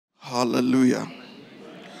Hallelujah.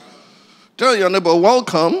 Tell your neighbor,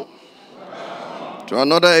 welcome to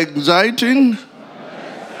another exciting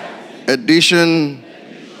edition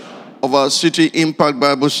of our City Impact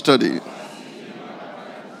Bible Study.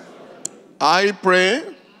 I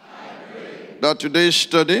pray that today's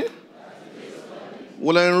study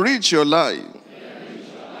will enrich your life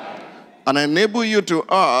and enable you to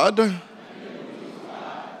add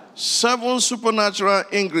 7 supernatural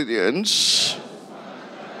ingredients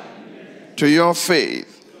to your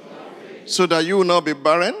faith so that you will not be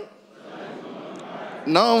barren,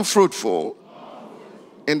 nor unfruitful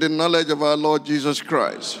in the knowledge of our Lord Jesus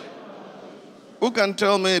Christ. Who can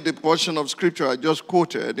tell me the portion of scripture I just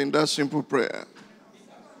quoted in that simple prayer?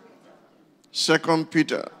 2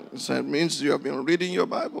 Peter. That means you have been reading your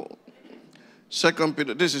Bible. 2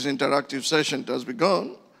 Peter, this is interactive session, it has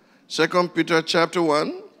begun. 2 Peter chapter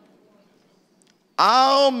 1.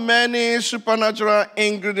 How many supernatural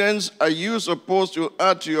ingredients are you supposed to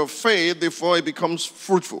add to your faith before it becomes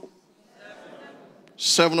fruitful?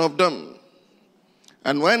 7 of them.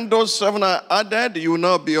 And when those 7 are added, you will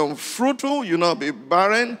not be unfruitful, you will not be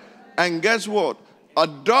barren. And guess what? A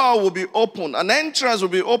door will be opened, an entrance will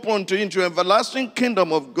be opened to into everlasting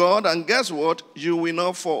kingdom of God. And guess what? You will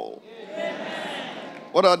not fall. Amen.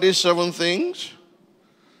 What are these 7 things?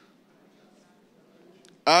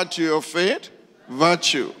 Add to your faith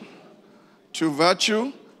virtue. To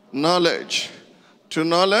virtue, knowledge. To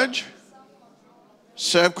knowledge,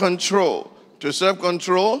 self-control. To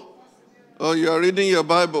self-control, oh, you are reading your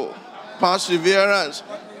Bible. Perseverance.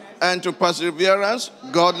 And to perseverance,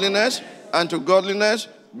 godliness. And to godliness,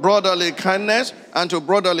 brotherly kindness. And to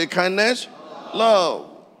brotherly kindness, love.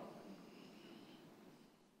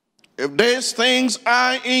 If these things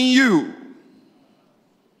are in you,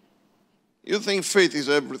 you think faith is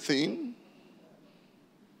everything?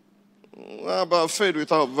 What about faith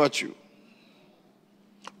without virtue?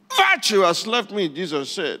 Virtue has left me,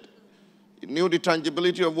 Jesus said. He knew the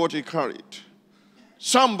tangibility of what he carried.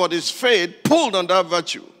 Somebody's faith pulled on that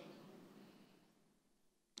virtue.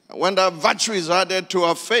 And when that virtue is added to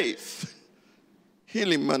our faith,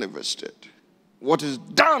 healing manifested. What is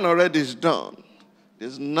done already is done.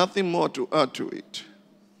 There's nothing more to add to it.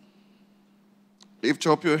 Lift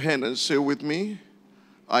up your hand and say with me,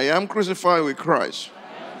 I am crucified with Christ.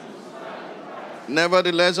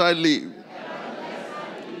 Nevertheless I live.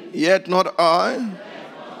 Yet not I.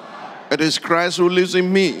 It is Christ who lives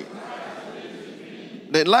in me.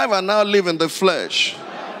 The life I now live in the flesh,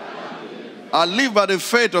 I live by the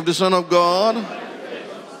faith of the Son of God,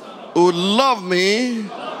 who loved me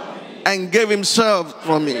and gave himself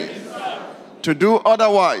for me. To do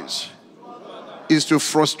otherwise is to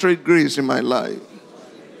frustrate grace in my life.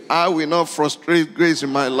 I will not frustrate grace in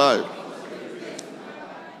my life.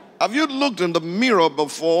 Have you looked in the mirror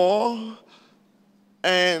before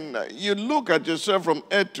and you look at yourself from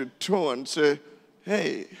head to toe and say,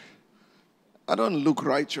 hey, I don't look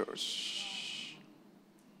righteous.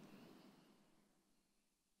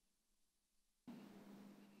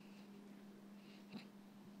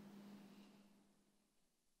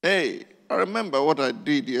 Hey, I remember what I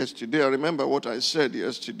did yesterday. I remember what I said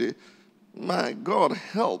yesterday. My God,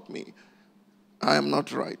 help me. I am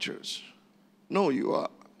not righteous. No, you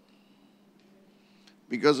are.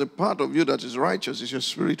 Because a part of you that is righteous is your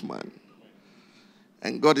spirit man.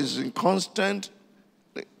 And God is in constant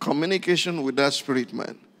communication with that spirit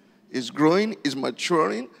man. He's growing, he's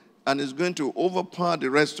maturing, and is going to overpower the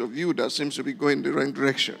rest of you that seems to be going the wrong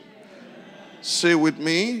direction. Say with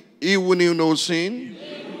me, he who knew no sin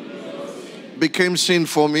became sin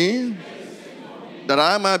for me, that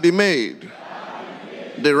I might be made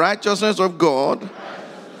the righteousness of God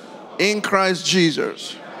in Christ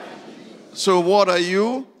Jesus. So what are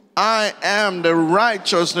you? I am the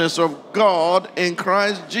righteousness of God in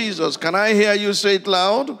Christ Jesus. Can I hear you say it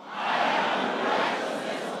loud? I am the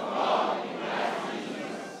righteousness of God in Christ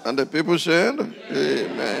Jesus. And the people said,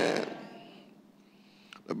 Amen.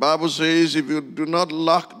 The Bible says if you do not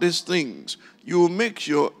lack these things, you will make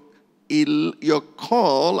your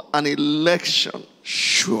call and election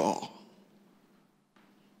sure.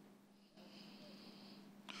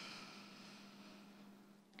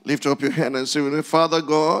 Lift up your hand and say with me, Father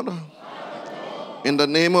God, in the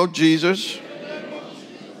name of Jesus,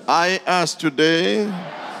 I ask today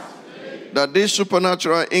that these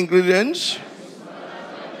supernatural ingredients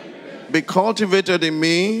be cultivated in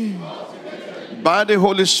me by the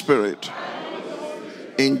Holy Spirit.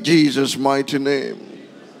 In Jesus' mighty name.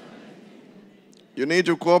 You need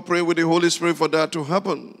to cooperate with the Holy Spirit for that to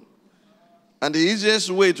happen. And the easiest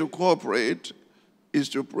way to cooperate is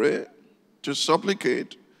to pray, to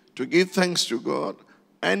supplicate, to give thanks to God,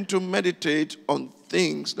 and to meditate on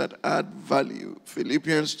things that add value.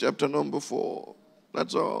 Philippians chapter number 4.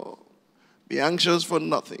 That's all. Be anxious for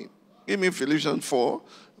nothing. Give me Philippians 4,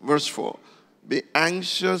 verse 4. Be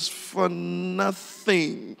anxious for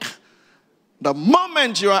nothing. The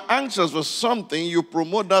moment you are anxious for something, you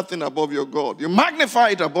promote that thing above your God. You magnify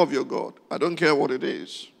it above your God. I don't care what it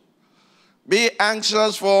is. Be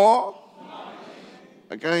anxious for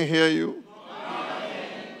nothing. I can't hear you.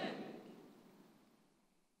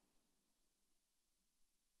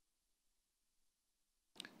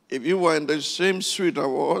 If you were in the same street I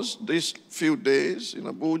was these few days in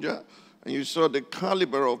Abuja, and you saw the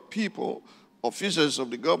caliber of people, officers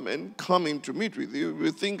of the government, coming to meet with you,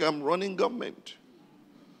 you think I'm running government.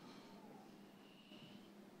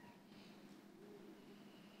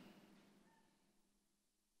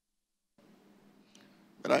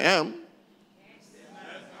 But I am.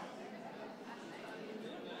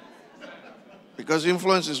 Because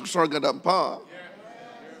influence is stronger than power.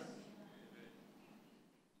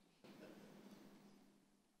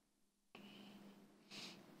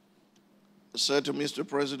 I said to Mr.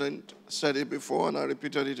 President, I said it before and I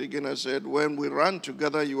repeated it again. I said, when we ran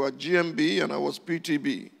together, you were GMB and I was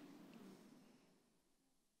PTB.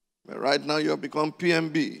 But right now you have become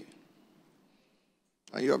PMB.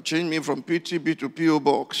 And you have changed me from PTB to PO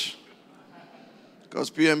Box.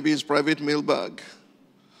 Because PMB is private mailbag.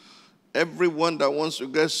 Everyone that wants to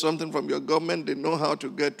get something from your government, they know how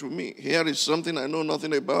to get to me. Here is something I know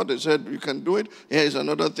nothing about. They said, you can do it. Here is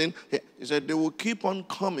another thing. He said, they will keep on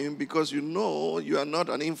coming because you know you are not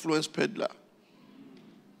an influence peddler.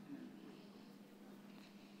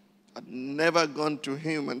 I'd never gone to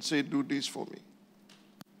him and said, do this for me.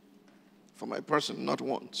 For my person, not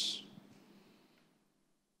once.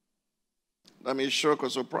 That may shock or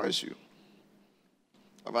surprise you.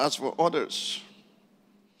 I've asked for others.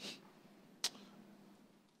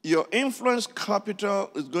 Your influence capital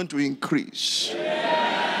is going to increase.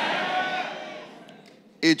 Yeah.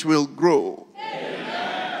 It will grow.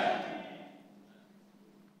 Yeah.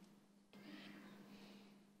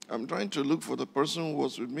 I'm trying to look for the person who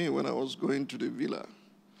was with me when I was going to the villa.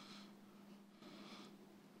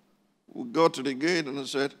 We got to the gate and I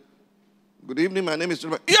said, good evening, my name is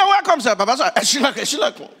Tunde. You're welcome, sir. Papa,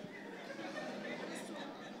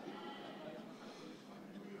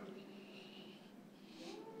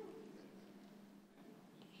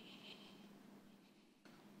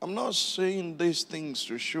 I'm not saying these things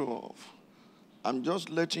to show off. I'm just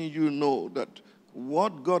letting you know that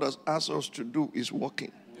what God has asked us to do is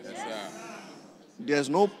working. Yes, sir. There's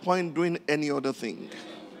no point doing any other thing.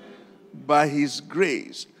 By His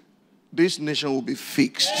grace, this nation will be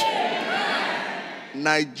fixed. Amen.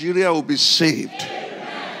 Nigeria will be saved.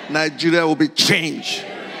 Amen. Nigeria will be changed.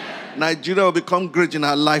 Amen. Nigeria will become great in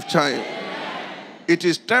our lifetime. Amen. It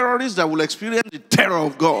is terrorists that will experience the terror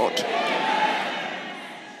of God. Amen.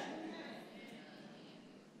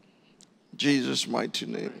 Jesus' mighty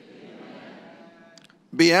name.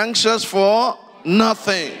 Be anxious for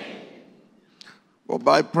nothing,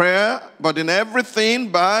 but in everything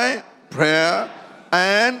by prayer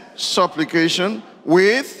and supplication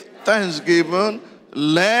with thanksgiving,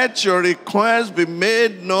 let your requests be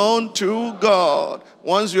made known to God.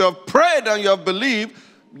 Once you have prayed and you have believed,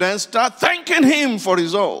 then start thanking Him for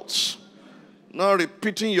results. Not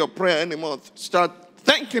repeating your prayer anymore. Start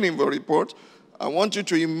thanking Him for reports. I want you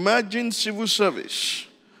to imagine civil service,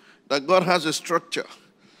 that God has a structure,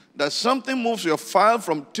 that something moves your file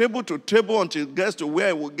from table to table until it gets to where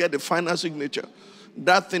it will get the final signature.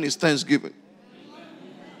 That thing is thanksgiving.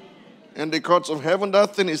 In the courts of heaven,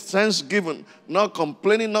 that thing is thanksgiving. Not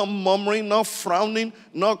complaining, not murmuring, not frowning,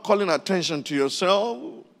 not calling attention to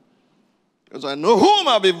yourself. Because I know whom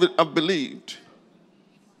I've believed.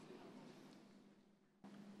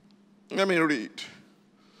 Let me read.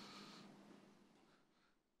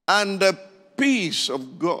 And the peace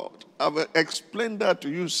of God, I've explained that to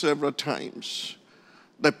you several times.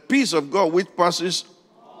 The peace of God which passes,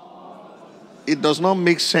 it does not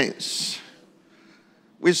make sense.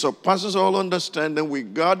 Which surpasses all understanding, will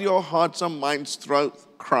guard your hearts and minds through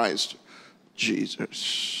Christ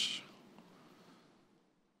Jesus.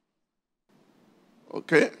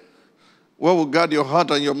 Okay? What will guard your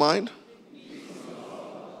heart and your mind?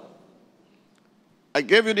 I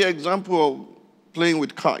gave you the example of playing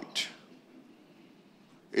with kite.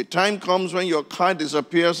 A time comes when your kite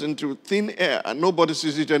disappears into thin air and nobody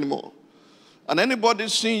sees it anymore. And anybody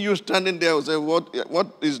seeing you standing there will say,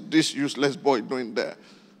 what is this useless boy doing there?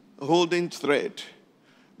 Holding thread.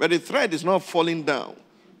 But the thread is not falling down.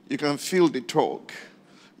 You can feel the tug.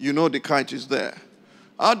 You know the kite is there.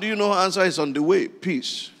 How do you know answer is on the way?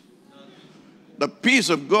 Peace. The peace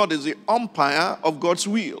of God is the umpire of God's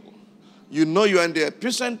will. You know you are in the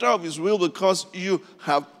epicenter of his will because you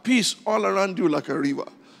have peace all around you like a river.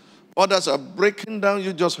 Others are breaking down,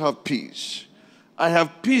 you just have peace. I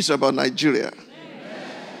have peace about Nigeria. Amen.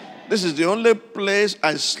 This is the only place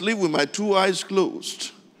I sleep with my two eyes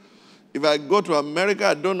closed. If I go to America,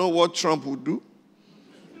 I don't know what Trump would do.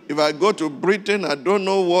 If I go to Britain, I don't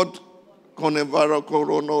know what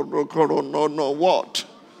what.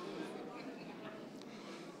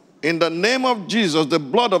 In the name of Jesus, the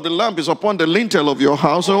blood of the Lamb is upon the lintel of your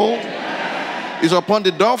household. Is upon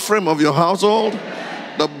the door frame of your household.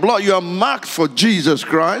 The blood, you are marked for Jesus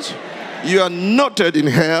Christ. You are noted in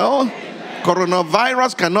hell.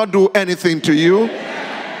 Coronavirus cannot do anything to you.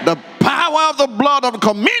 The power of the blood of the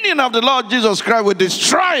communion of the Lord Jesus Christ will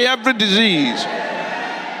destroy every disease.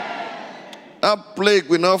 That plague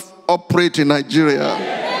will not operate in Nigeria.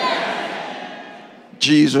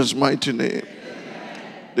 Jesus' mighty name.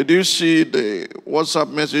 Did you see the WhatsApp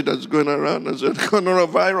message that's going around? I said,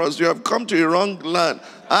 coronavirus, you have come to the wrong land.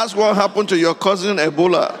 Ask what happened to your cousin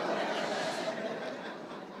Ebola.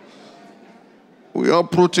 We all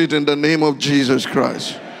put it in the name of Jesus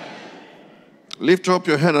Christ. Lift up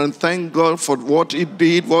your hand and thank God for what he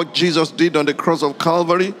did, what Jesus did on the cross of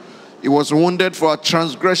Calvary. He was wounded for our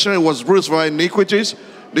transgression. He was bruised for our iniquities.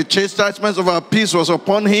 The chastisement of our peace was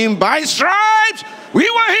upon him. By stripes, we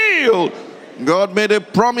were healed. God made a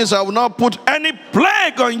promise, I will not put any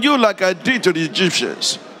plague on you like I did to the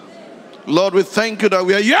Egyptians. Lord, we thank you that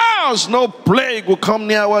we are yours. No plague will come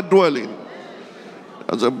near our dwelling.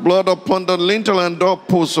 There's a blood upon the lintel and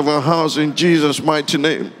doorposts of our house in Jesus' mighty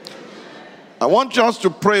name. I want us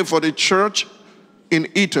to pray for the church in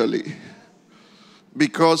Italy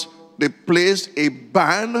because they placed a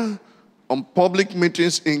ban on public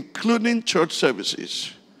meetings, including church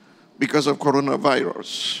services, because of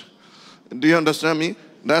coronavirus. Do you understand me?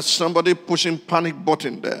 That's somebody pushing panic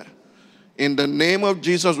button there. In the name of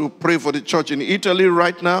Jesus, we pray for the church in Italy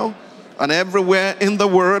right now and everywhere in the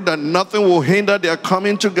world that nothing will hinder their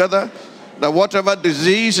coming together. That whatever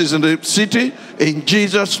disease is in the city, in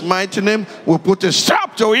Jesus' mighty name, we'll put a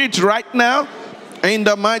stop to it right now. In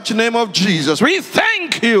the mighty name of Jesus, we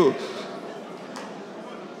thank you.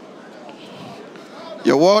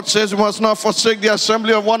 Your word says we must not forsake the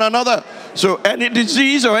assembly of one another. So any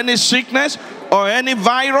disease or any sickness or any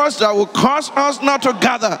virus that will cause us not to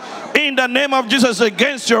gather in the name of Jesus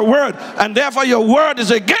against your word, and therefore your word is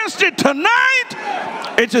against it tonight.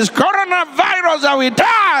 It is coronavirus that will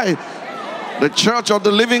die. The church of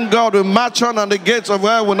the living God will march on and the gates of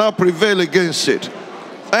hell will not prevail against it.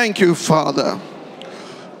 Thank you, Father.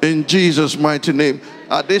 In Jesus' mighty name.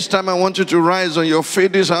 At this time, I want you to rise on your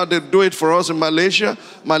feet. This is how they do it for us in Malaysia.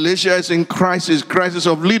 Malaysia is in crisis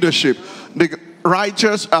of leadership. The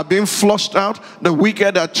righteous are being flushed out. The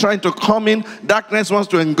wicked are trying to come in. Darkness wants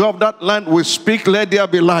to engulf that land. We speak, let there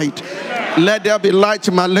be light. Let there be light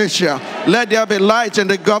in Malaysia. Let there be light in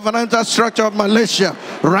the governmental structure of Malaysia.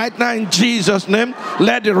 Right now in Jesus' name,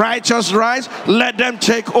 let the righteous rise. Let them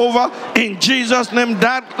take over. In Jesus' name,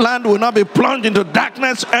 that land will not be plunged into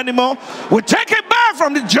darkness anymore. We take it back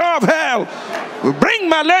from the jaw of hell. We bring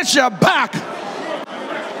Malaysia back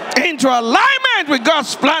into alignment with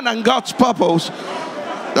God's plan and God's purpose.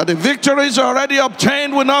 That the victories already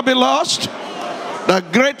obtained will not be lost. The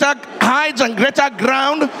greater heights and greater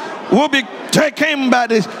ground will be taken by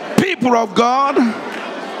the people of God,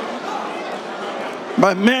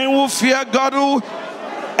 by men who fear God, who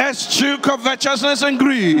eschew covetousness and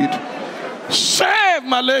greed. Save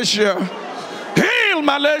Malaysia, heal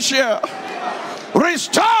Malaysia,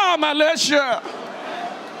 restore Malaysia,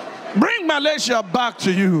 bring Malaysia back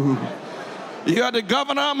to you. You are the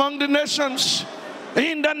governor among the nations.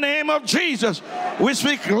 In the name of Jesus, we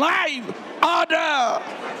speak life, order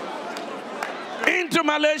into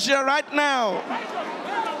Malaysia right now.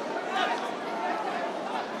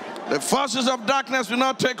 The forces of darkness will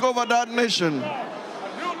not take over that nation.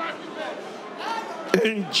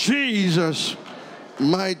 In Jesus'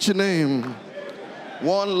 mighty name.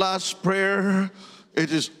 One last prayer.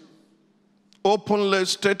 It is openly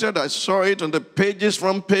stated, I saw it on the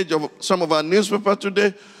front page of some of our newspapers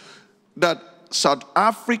today, that South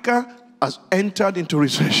Africa has entered into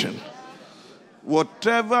recession.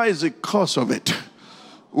 Whatever is the cause of it,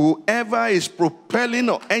 whoever is propelling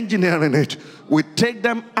or engineering it, we take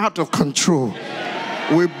them out of control.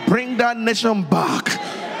 We bring that nation back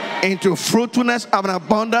into fruitfulness and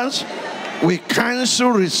abundance. We cancel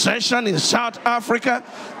recession in South Africa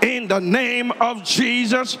in the name of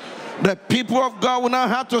Jesus. The people of God will not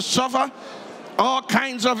have to suffer all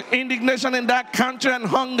kinds of indignation in that country and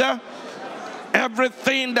hunger.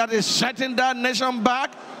 Everything that is setting that nation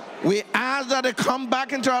back, we ask that they come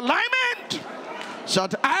back into alignment.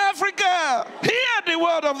 South Africa, hear the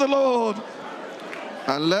word of the Lord.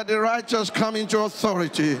 And let the righteous come into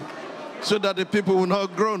authority so that the people will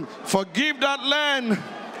not groan. Forgive that land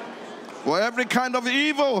for every kind of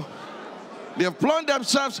evil they have plunged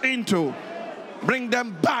themselves into. Bring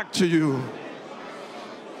them back to you.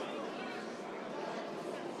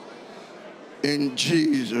 In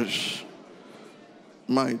Jesus'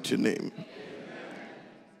 mighty name.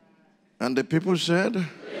 And the people said, amen.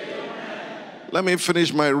 Let me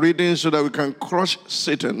finish my reading so that we can crush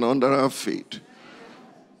Satan under our feet.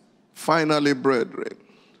 Finally, brethren,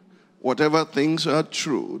 whatever things are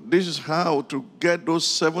true, this is how to get those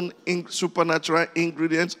 7 supernatural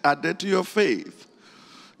ingredients added to your faith.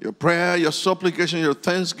 Your prayer, your supplication, your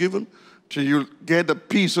thanksgiving, till you get the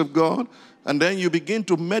peace of God. And then you begin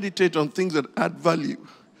to meditate on things that add value,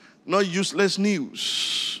 not useless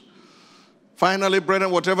news. Finally, brethren,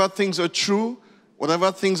 whatever things are true,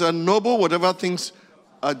 whatever things are noble, whatever things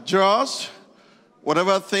are just,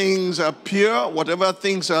 whatever things are pure, whatever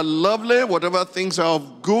things are lovely, whatever things are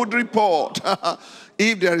of good report,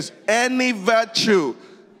 if there is any virtue,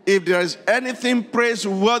 if there is anything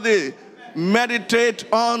praiseworthy, meditate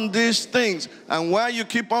on these things. And while you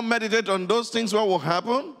keep on meditating on those things, what will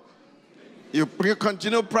happen? You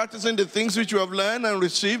continue practicing the things which you have learned and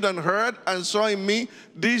received and heard and saw in me.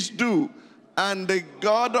 These do. And the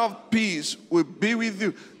God of peace will be with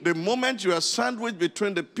you. The moment you are sandwiched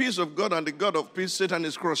between the peace of God and the God of peace, Satan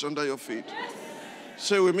is crushed under your feet. Yes.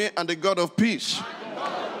 Say with me, and the God of peace.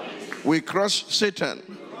 We crush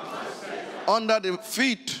Satan under the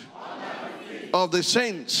feet of the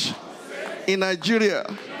saints in Nigeria,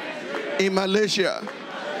 in Malaysia,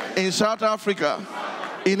 in South Africa,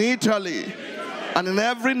 in Italy, and in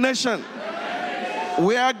every nation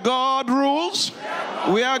where God rules,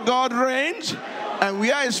 where God reigns, and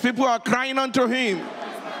where his people are crying unto him.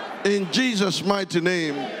 In Jesus' mighty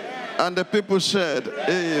name. And the people said,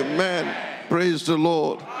 amen. Praise the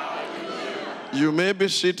Lord. You may be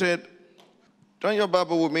seated. Turn your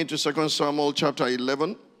Bible with me to 2 Samuel chapter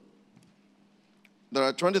 11. There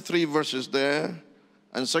are 23 verses there.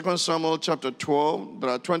 And 2 Samuel chapter 12, there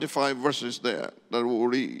are 25 verses there that we'll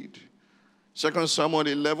read. 2 Samuel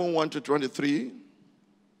 11, 1 to 23.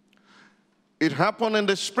 It happened in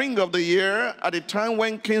the spring of the year, at the time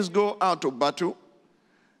when kings go out to battle,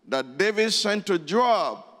 that David sent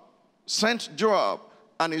Joab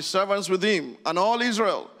and his servants with him, and all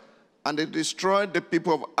Israel, and they destroyed the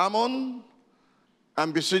people of Ammon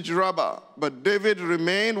and besieged Rabbah. But David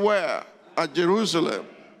remained where? At Jerusalem.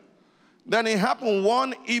 Then it happened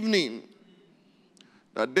one evening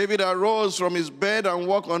that David arose from his bed and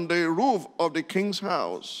walked on the roof of the king's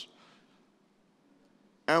house.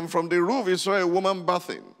 And from the roof he saw a woman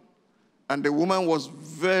bathing. And the woman was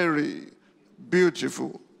very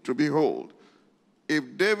beautiful to behold.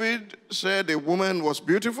 If David said a woman was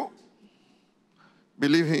beautiful,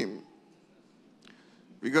 believe him.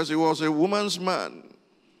 Because he was a woman's man.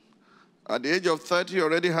 At the age of 30, he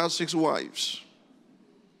already had 6 wives.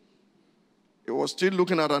 He was still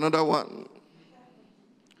looking at another one.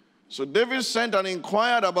 So David sent and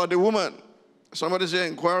inquired about the woman. Somebody say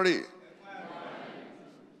inquiry.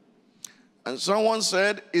 And someone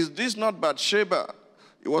said, is this not Bathsheba?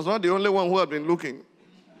 He was not the only one who had been looking.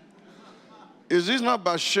 Is this not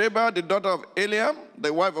Bathsheba, the daughter of Eliam,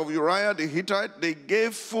 the wife of Uriah the Hittite? They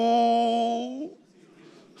gave full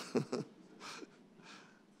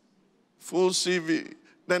CV.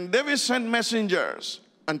 Then David sent messengers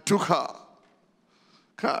and took her.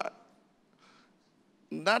 God,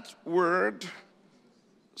 that word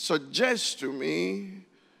suggests to me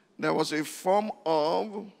there was a form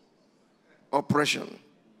of oppression.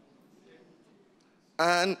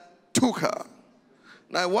 And took her.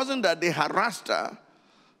 Now, it wasn't that they harassed her,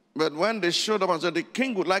 but when they showed up and said, the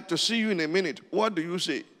king would like to see you in a minute, what do you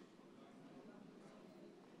say?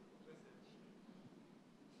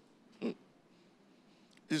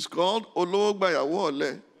 It's called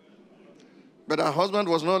Ologbayawole. But her husband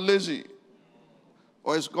was not lazy.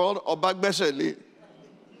 Or it's called Obagbeseli.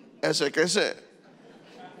 Esekese.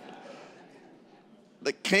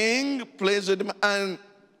 The king placed him and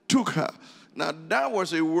took her. Now that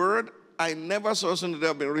was a word I never saw since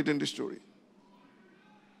I've been reading the story.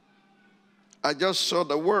 I just saw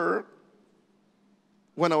the word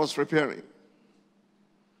when I was preparing.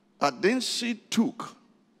 I didn't see took.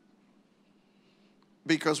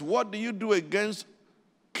 Because what do you do against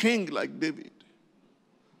king like David,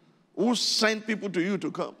 who sent people to you to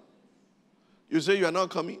come? You say you are not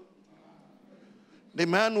coming? The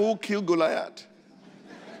man who killed Goliath.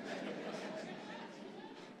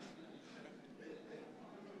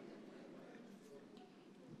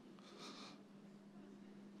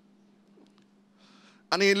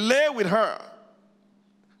 and he lay with her.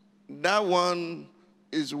 That one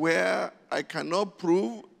is where I cannot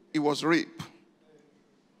prove it was rape.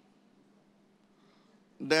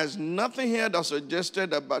 There's nothing here that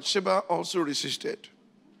suggested that Bathsheba also resisted,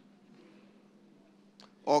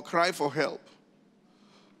 or cried for help,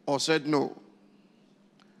 or said no.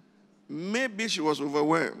 Maybe she was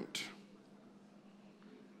overwhelmed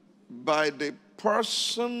by the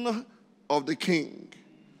person of the king,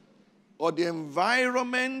 or the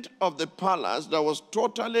environment of the palace that was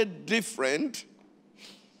totally different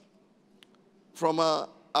from an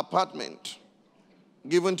apartment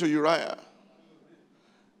given to Uriah.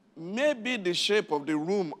 Maybe the shape of the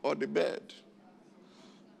room or the bed.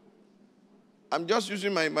 I'm just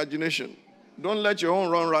using my imagination. Don't let your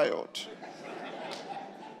own run riot.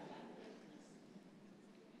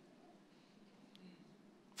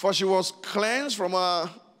 For she was cleansed from her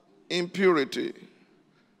impurity.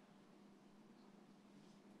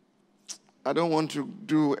 I don't want to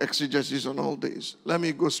do exegesis on all this. Let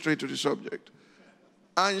me go straight to the subject.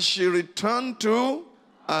 And she returned to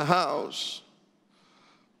her house.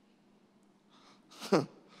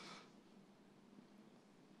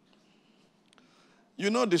 You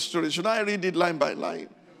know the story. Should I read it line by line?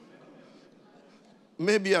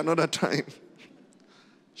 Maybe another time.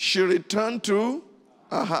 She returned to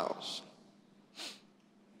her house.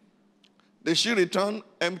 Did she return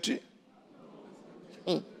empty?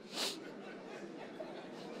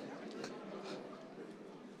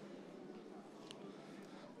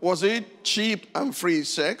 Was it cheap and free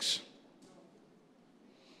sex?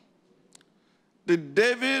 Did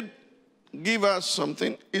David give us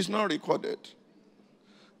something? It's not recorded.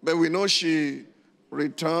 But we know she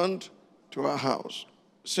returned to her house.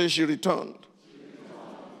 Say she returned.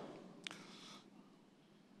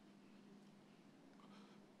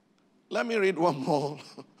 Let me read one more.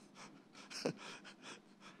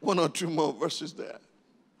 One or two more verses there.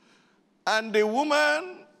 And the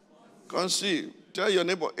woman conceived. Tell your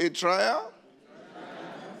neighbor, a trial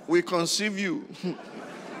will conceive you.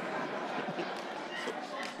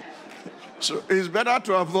 So it's better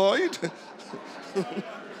to avoid.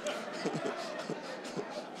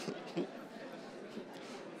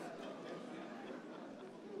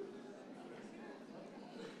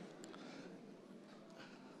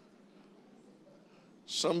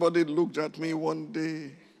 Somebody looked at me one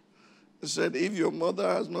day and said, if your mother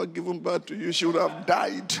has not given birth to you, she would have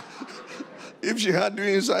died. If she had you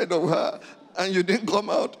inside of her and you didn't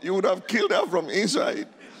come out, you would have killed her from inside.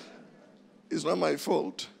 It's not my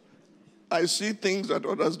fault. I see things that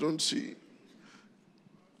others don't see.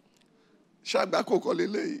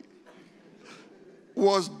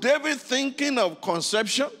 Was David thinking of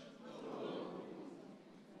conception?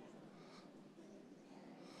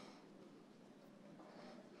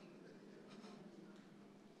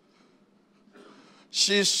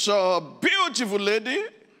 She saw a beautiful lady,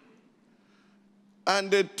 and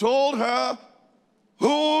they told her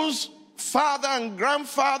whose father and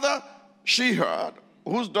grandfather she heard,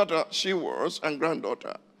 whose daughter she was, and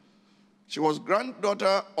granddaughter. She was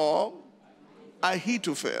granddaughter of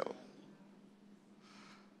Ahithophel,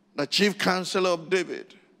 the chief counselor of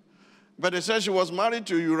David. But they said she was married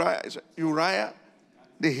to Uriah. Uriah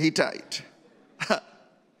the Hittite.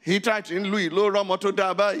 Hittite in Louis, Lora Moto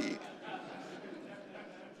Dabai.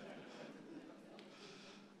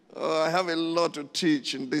 I have a lot to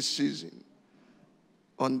teach in this season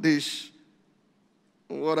on this,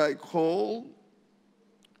 what I call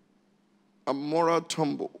a moral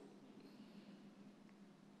tumble.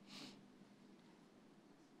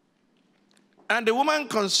 And the woman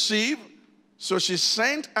conceived, so she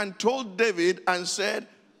sent and told David and said,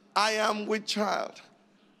 I am with child.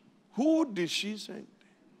 Who did she send?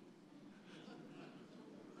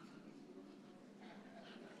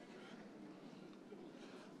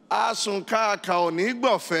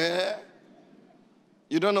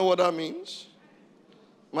 You don't know what that means?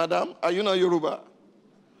 Madam, are you not Yoruba?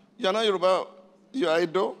 You're not Yoruba, you're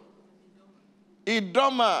Ido?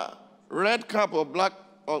 Idoma, red cap or black,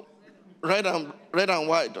 or red and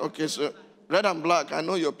white. Okay, so red and black, I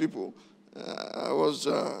know your people.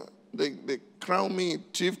 They crowned me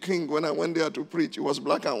chief king when I went there to preach. It was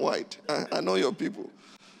black and white. I know your people.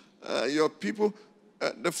 Your people.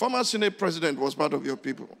 The former Senate president was part of your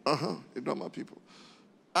people. Idoma people.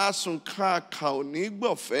 Asunka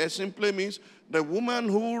kaunigbofe simply means the woman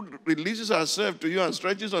who releases herself to you and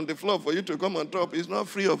stretches on the floor for you to come on top is not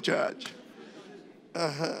free of charge.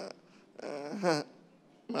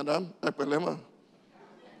 Madam,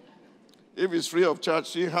 if it's free of charge,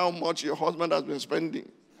 see how much your husband has been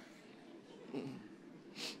spending.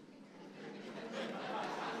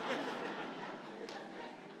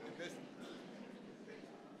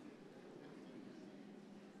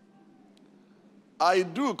 I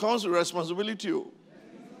do comes with responsibility.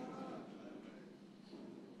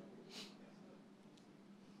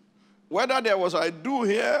 Whether there was I do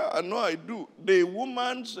here or no I do, the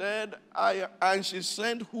woman said, and she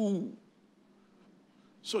sent who?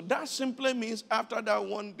 So that simply means after that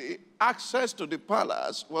one day, access to the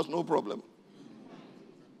palace was no problem.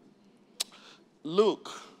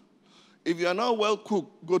 Look, if you are not well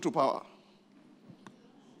cooked, go to power.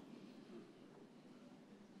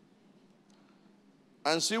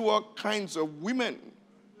 And see what kinds of women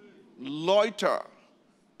loiter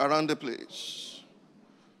around the place.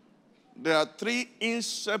 There are three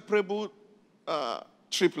inseparable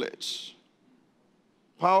triplets: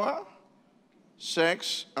 power,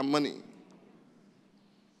 sex, and money.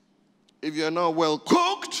 If you're not well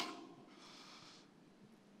cooked,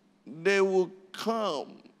 they will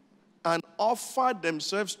come and offer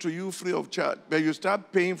themselves to you free of charge, but you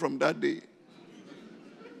start paying from that day.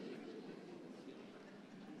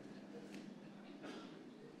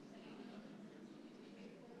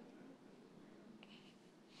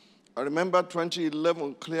 I remember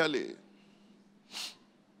 2011 clearly.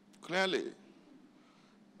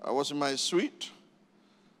 I was in my suite,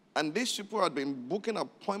 and these people had been booking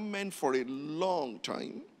appointment for a long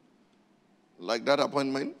time, like that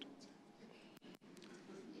appointment.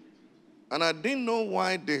 And I didn't know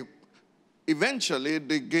why eventually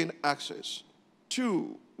they gained access.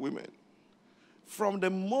 Two women. From the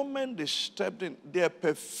moment they stepped in, their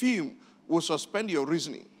perfume will suspend your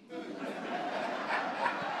reasoning.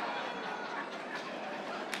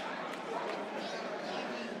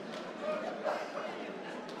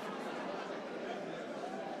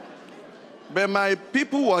 But my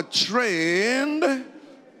people were trained.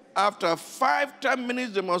 After 5-10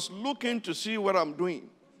 minutes, they must look in to see what I'm doing.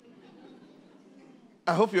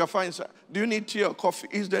 I hope you are fine, sir. Do you need tea or coffee?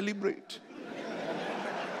 It's deliberate.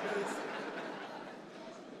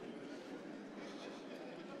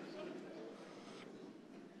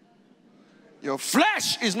 Your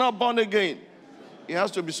flesh is not born again. It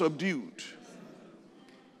has to be subdued.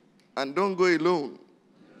 And don't go alone.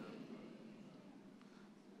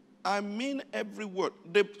 I mean every word.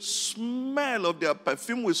 The smell of their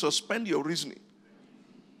perfume will suspend your reasoning.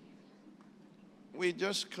 We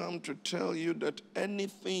just come to tell you that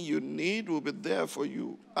anything you need will be there for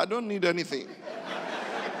you. I don't need anything.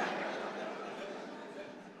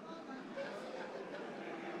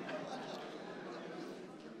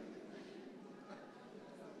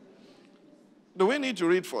 Do we need to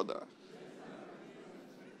read further?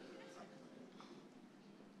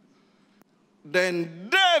 Then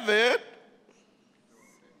David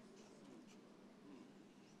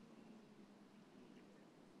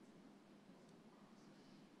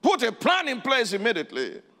put a plan in place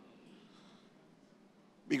immediately.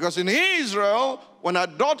 Because in Israel, when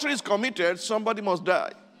adultery is committed, somebody must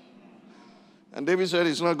die. And David said,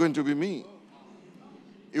 it's not going to be me.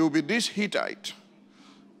 It will be this Hittite.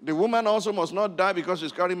 The woman also must not die because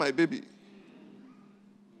she's carrying my baby.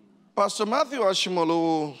 Pastor Matthew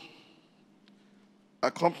Ashimolo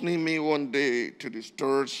accompanied me one day to the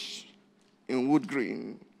stores in Wood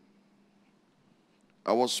Green.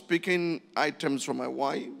 I was speaking items for my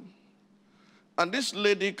wife, and this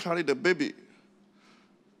lady carried a baby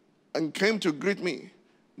and came to greet me.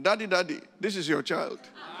 Daddy, daddy, this is your child.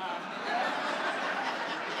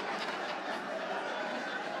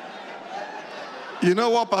 You know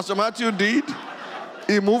what Pastor Matthew did?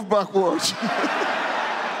 He moved backwards.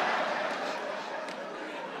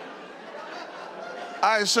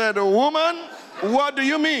 I said, woman, what do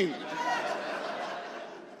you mean?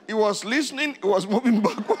 He was listening, he was moving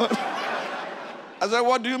backward. I said,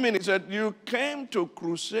 what do you mean? He said, you came to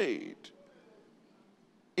crusade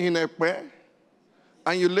in Ekpe,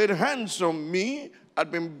 and you laid hands on me.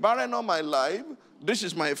 I'd been barren all my life. This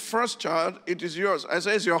is my first child. It is yours. I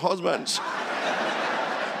said, it's your husband's.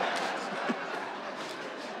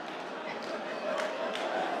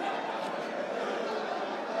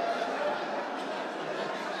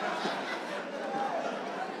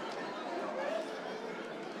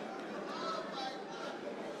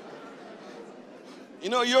 You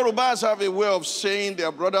know, Yorubas have a way of saying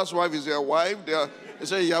their brother's wife is their wife. They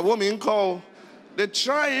say, Yawo mi nko. They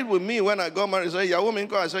tried it with me when I got married. They say, Yawo mi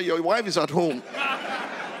nko. I say, your wife is at home.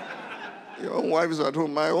 Your own wife is at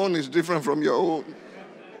home. My own is different from your own.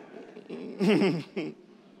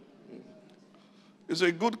 It's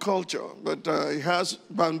a good culture, but it has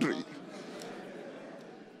boundary.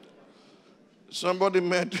 Somebody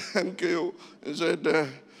met MKO and said,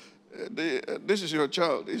 this is your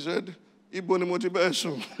child. He said, where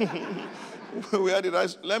did I?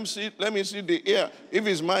 Let me see the ear. If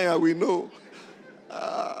it's mine, we know.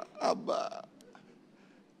 Abba.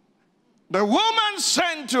 The woman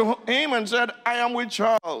sent to him and said, I am with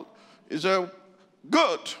child. He said,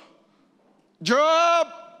 good. Joab,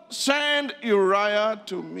 send Uriah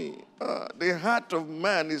to me. The heart of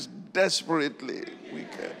man is desperately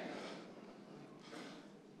wicked.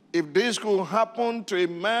 If this could happen to a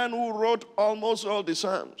man who wrote almost all the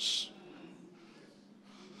Psalms,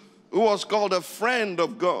 who was called a friend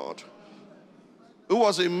of God, who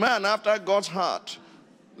was a man after God's heart,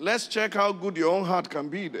 let's check how good your own heart can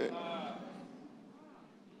be then.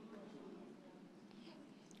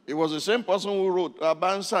 It was the same person who wrote,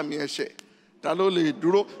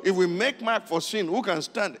 if we make mark for sin, who can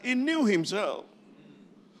stand? He knew himself.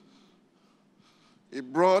 He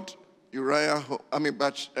brought Uriah home.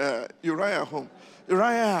 Uriah home.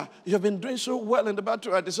 Uriah, you have been doing so well in the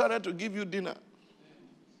battle. I decided to give you dinner.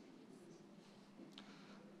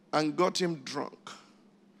 And got him drunk.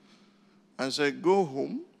 And said, go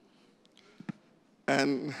home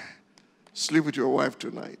and sleep with your wife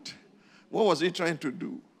tonight. What was he trying to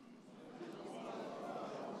do?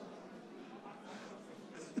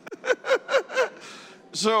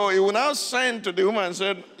 So he will now send to the woman and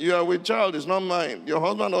said, you are with child, it's not mine. Your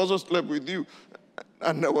husband also slept with you.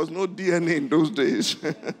 And there was no DNA in those days.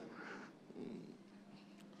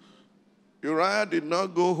 Uriah did not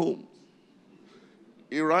go home.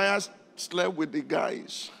 Uriah slept with the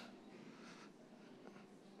guys.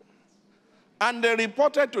 And they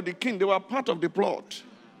reported to the king. They were part of the plot.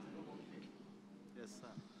 Yes, sir.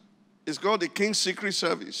 It's called the King's Secret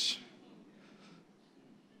Service.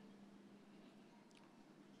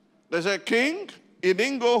 They said, King, he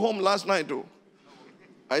didn't go home last night, though.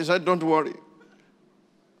 I said, don't worry.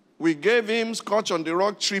 We gave him Scotch on the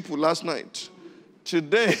Rock triple last night.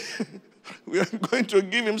 Today, we are going to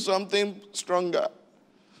give him something stronger.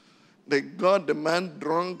 They got the man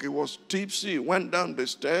drunk. He was tipsy. He went down the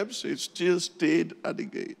steps. He still stayed at the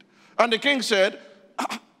gate. And the king said,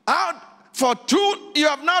 for 2, you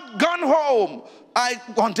have not gone home. I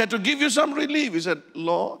wanted to give you some relief. He said,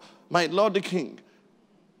 Lord, my Lord the king,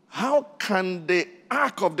 how can the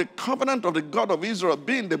ark of the covenant of the God of Israel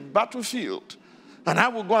be in the battlefield and I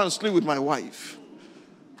will go and sleep with my wife?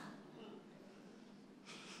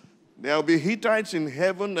 There will be Hittites in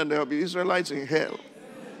heaven and there will be Israelites in hell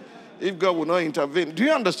if God will not intervene. Do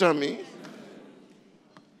you understand me?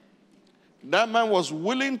 That man was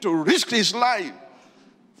willing to risk his life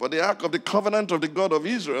for the ark of the covenant of the God of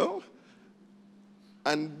Israel.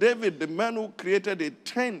 And David, the man who created a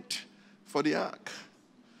tent for the ark,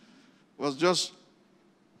 was just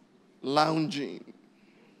lounging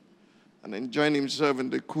and enjoying himself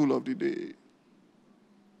in the cool of the day.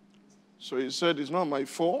 So he said, it's not my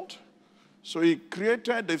fault. So he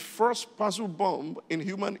created the first parcel bomb in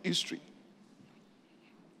human history.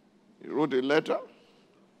 He wrote a letter,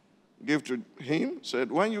 gave to him,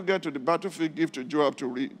 said, when you get to the battlefield, give to Joab to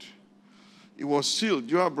read. It was sealed.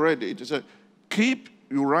 Joab read it. He said, keep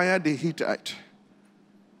Uriah the Hittite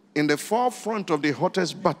in the forefront of the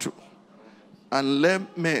hottest battle and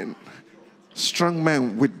let men, strong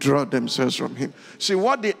men, withdraw themselves from him. See,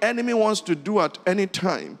 what the enemy wants to do at any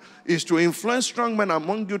time is to influence strong men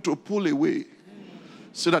among you to pull away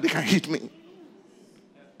so that they can hit me.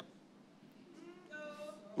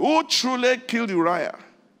 Who truly killed Uriah?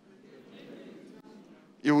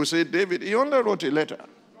 You will say, David, he only wrote a letter.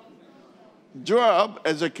 Joab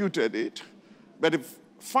executed it, but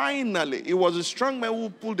finally, it was a strong man who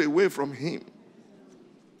pulled away from him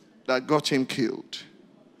that got him killed.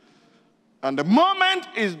 And the moment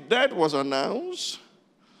his death was announced,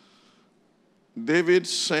 David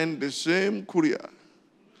sent the same courier.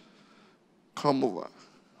 Come over.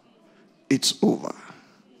 It's over.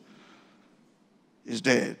 He's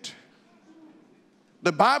dead.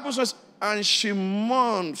 The Bible says, and she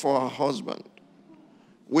mourned for her husband,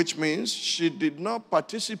 which means she did not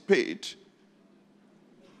participate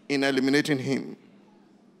in eliminating him.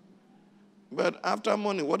 But after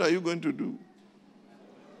mourning, what are you going to do?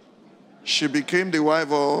 She became the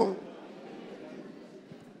wife of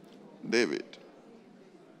David.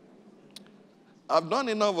 I've done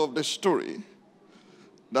enough of the story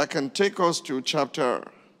that can take us to chapter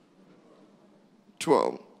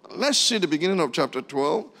 12. Let's see the beginning of chapter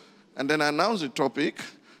 12 and then announce the topic,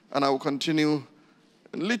 and I will continue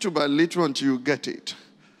little by little until you get it.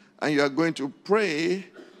 And you are going to pray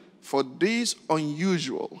for these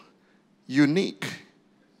unusual, unique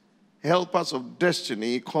helpers of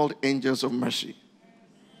destiny called angels of mercy.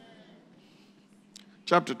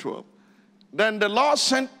 Chapter 12. Then the Lord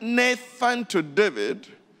sent Nathan to David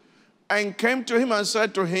and came to him and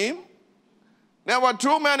said to him, there were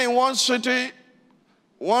 2 men in one city,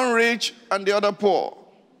 one rich and the other poor.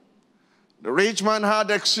 The rich man had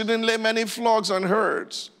exceedingly many flocks and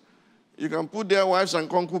herds. You can put their wives and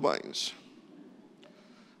concubines.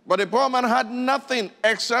 But the poor man had nothing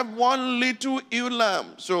except one little ewe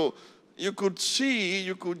lamb. So you could see,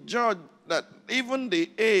 you could judge that even the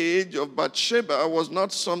age of Bathsheba was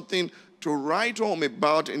not something to write home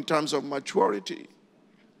about in terms of maturity.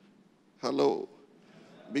 Hello.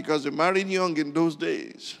 Because they married young in those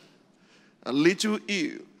days. A little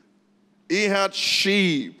ewe. He had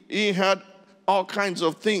sheep. He had all kinds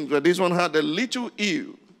of things. But this one had a little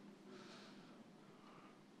ewe.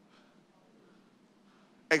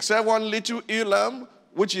 Except one little ewe lamb,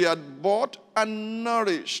 which he had bought and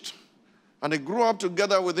nourished. And he grew up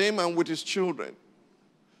together with him and with his children.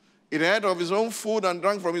 He ate of his own food and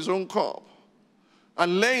drank from his own cup.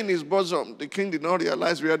 And lay in his bosom. The king did not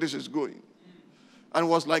realize where this is going. And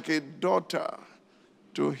was like a daughter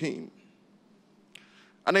to him.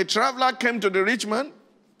 And a traveler came to the rich man,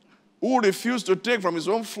 who refused to take from his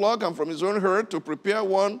own flock and from his own herd to prepare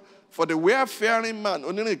one for the wayfaring man,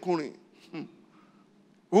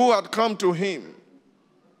 who had come to him.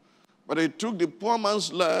 But he took the poor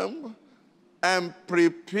man's lamb and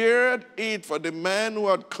prepared it for the man who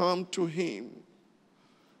had come to him.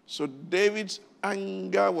 So David's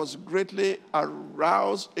anger was greatly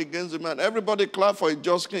aroused against the man. Everybody clap for a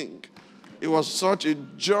just king. He was such a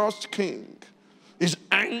just king. His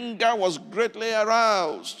anger was greatly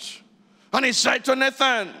aroused. And he said to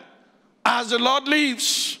Nathan, as the Lord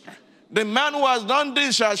lives, the man who has done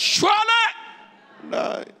this shall surely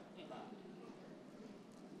die.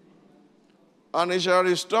 And he shall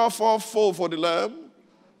restore fourfold for the lamb,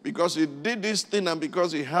 because he did this thing and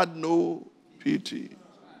because he had no pity.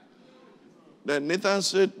 Then Nathan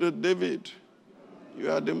said to David,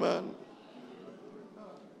 you are the man.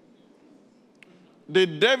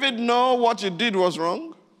 Did David know what he did was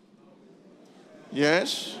wrong?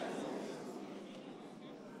 Yes.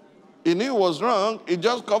 He knew it was wrong. He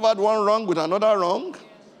just covered one wrong with another wrong.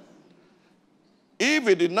 If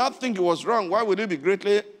he did not think it was wrong, why would he be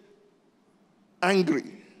greatly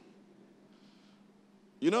angry?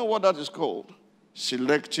 You know what that is called?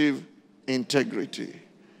 Selective integrity.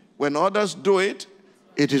 When others do it,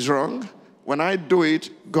 it is wrong. When I do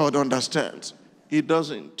it, God understands. He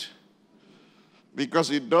doesn't. Because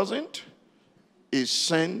he doesn't, he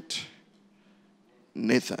sent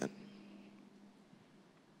Nathan.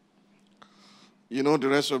 You know the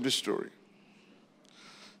rest of the story.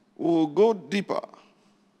 We'll go deeper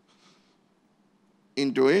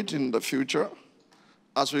into it in the future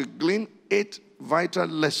as we glean 8 vital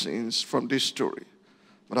lessons from this story.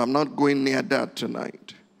 But I'm not going near that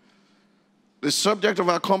tonight. The subject of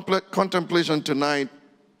our contemplation tonight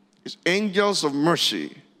is angels of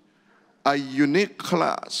mercy, a unique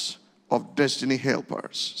class of destiny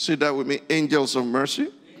helpers. Say that with me, angels of mercy.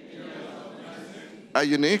 A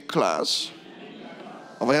unique class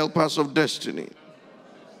of helpers of destiny.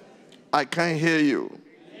 I can't hear you.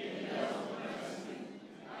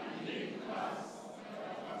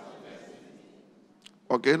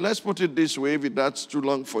 Okay, let's put it this way if that's too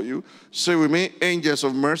long for you. Say with me, angels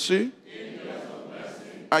of mercy.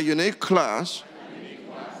 A unique class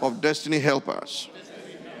of destiny helpers.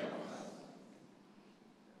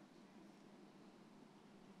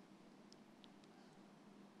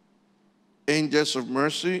 Angels of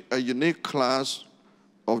mercy, a unique class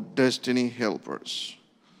of destiny helpers.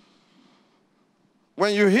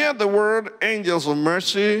 When you hear the word angels of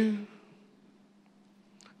mercy,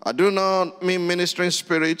 I do not mean ministering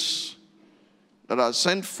spirits that are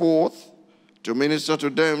sent forth to minister to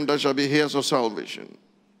them that shall be heirs of salvation.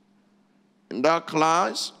 In that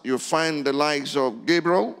class, you find the likes of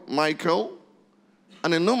Gabriel, Michael,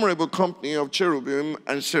 an innumerable company of cherubim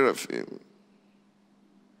and seraphim.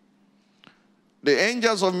 The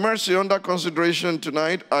angels of mercy under consideration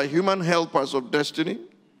tonight are human helpers of destiny.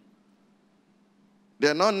 They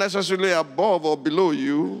are not necessarily above or below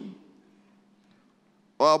you,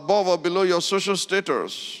 or above or below your social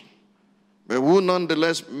status, but will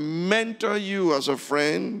nonetheless mentor you as a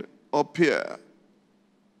friend or peer.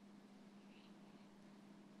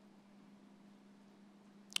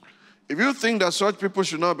 If you think that such people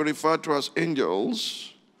should not be referred to as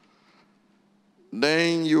angels,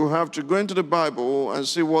 then you have to go into the Bible and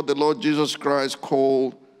see what the Lord Jesus Christ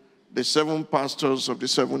called the 7 pastors of the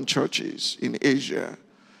 7 churches in Asia.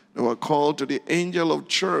 They were called to the angel of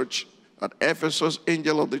church at Ephesus,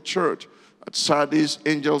 angel of the church, at Sardis,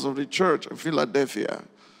 angels of the church, at Philadelphia.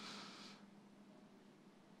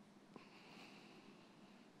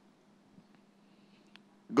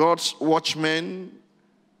 God's watchmen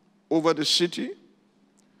over the city,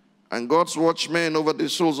 and God's watchmen over the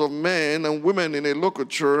souls of men and women in a local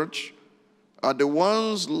church are the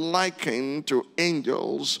ones likened to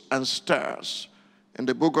angels and stars. In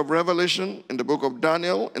the book of Revelation, in the book of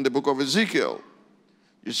Daniel, in the book of Ezekiel.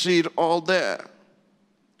 You see it all there.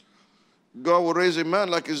 God will raise a man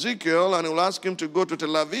like Ezekiel and he will ask him to go to Tel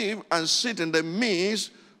Aviv and sit in the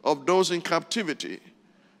midst of those in captivity.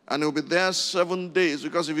 And he'll be there 7 days,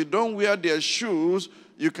 because if you don't wear their shoes,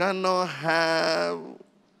 you cannot have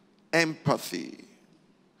empathy.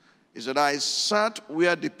 He said, I sat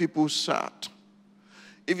where the people sat.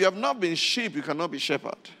 If you have not been sheep, you cannot be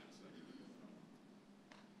shepherd.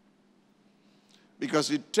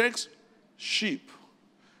 Because it takes sheep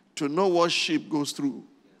to know what sheep goes through.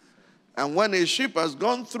 And when a sheep has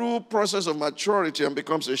gone through process of maturity and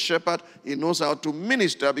becomes a shepherd, he knows how to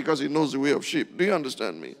minister because he knows the way of sheep. Do you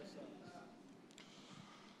understand me?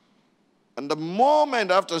 And the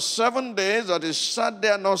moment after 7 days that he sat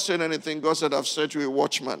there not saying anything, God said, I've set you a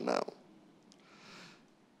watchman now.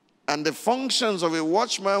 And the functions of a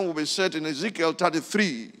watchman will be set in Ezekiel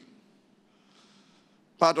 33.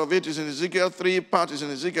 Part of it is in Ezekiel 3, part is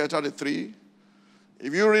in Ezekiel 33.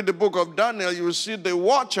 If you read the book of Daniel, you will see the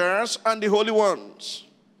watchers and the holy ones.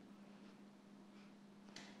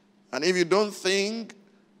 And if you don't think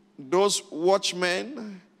those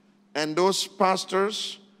watchmen and those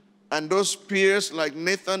pastors and those peers like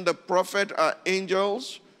Nathan the prophet are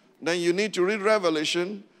angels, then you need to read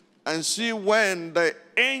Revelation and see when the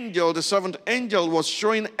angel, the seventh angel, was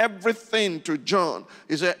showing everything to John.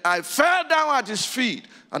 He said, I fell down at his feet,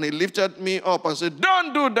 and he lifted me up and said,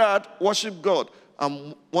 don't do that, worship God.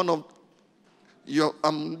 I'm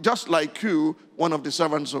just like you, one of the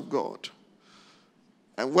servants of God.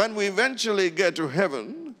 And when we eventually get to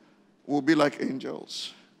heaven, we'll be like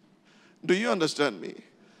angels. Do you understand me?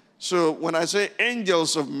 So when I say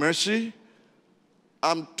angels of mercy,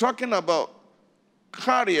 I'm talking about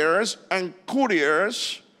carriers and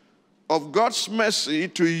couriers of God's mercy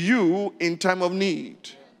to you in time of need.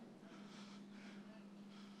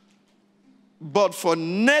 But for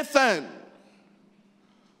Nathan,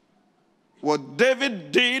 what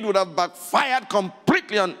David did would have backfired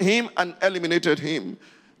completely on him and eliminated him,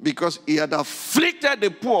 because he had afflicted the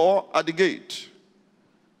poor at the gate.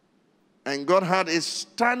 And God had a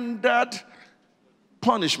standard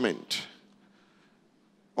punishment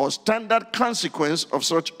or standard consequence of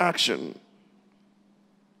such action.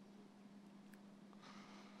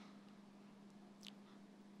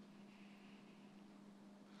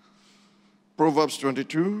 Proverbs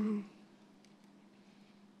 22.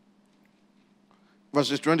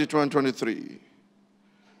 Verses 22 and 23.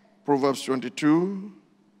 Proverbs 22,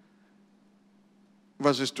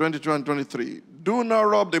 verses 22 and 23. Do not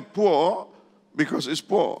rob the poor because he's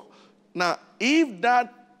poor. Now, if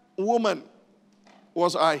that woman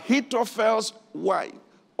was Ahithophel's wife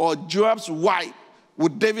or Joab's wife,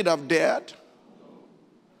 would David have dared?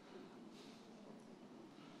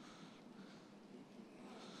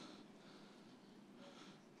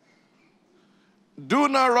 Do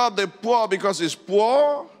not rob the poor because he's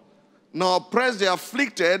poor, nor oppress the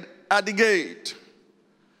afflicted at the gate.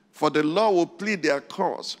 For the law will plead their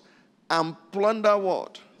cause and plunder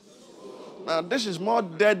what? Now this is more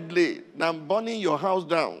deadly than burning your house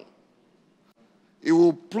down. It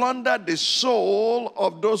will plunder the soul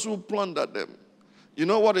of those who plunder them. You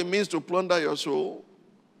know what it means to plunder your soul?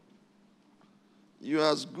 You're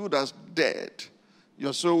as good as dead.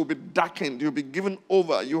 Your soul will be darkened. You'll be given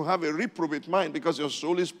over. You have a reprobate mind because your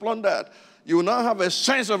soul is plundered. You will not have a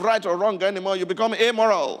sense of right or wrong anymore. You become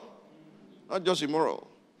amoral. Not just immoral.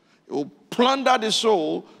 It will plunder the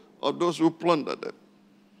soul of those who plunder them.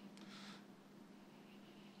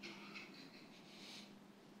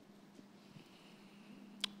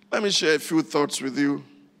 Let me share a few thoughts with you.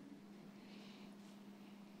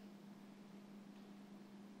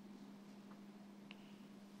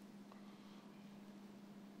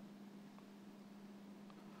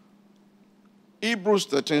 Hebrews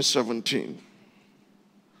 13:17.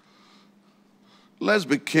 Let's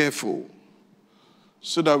be careful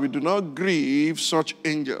so that we do not grieve such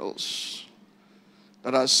angels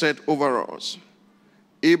that are set over us.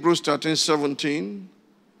 Hebrews 13:17.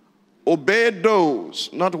 Obey those,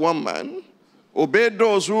 not one man, obey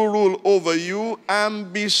those who rule over you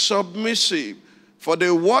and be submissive, for they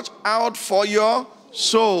watch out for your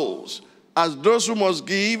souls as those who must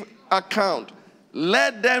give account.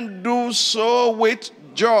 Let them do so with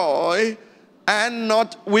joy and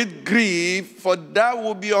not with grief, for that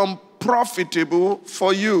will be unprofitable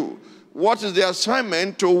for you. What is the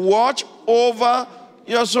assignment? To watch over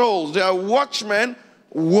your souls. They are watchmen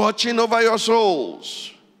watching over your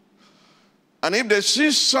souls. And if they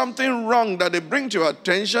see something wrong that they bring to your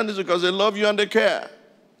attention, it's because they love you and they care.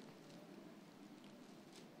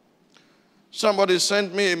 Somebody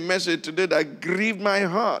sent me a message today that grieved my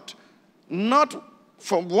heart. Not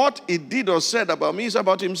from what he did or said about me, it's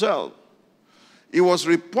about himself. He was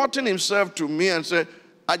reporting himself to me and said,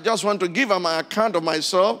 I just want to give him an account of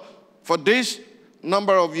myself for this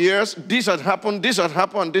number of years. This had happened, this had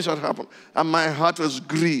happened, this had happened. And my heart was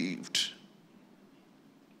grieved.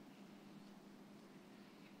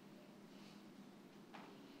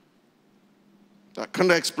 I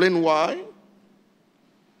can't explain why.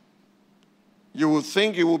 You will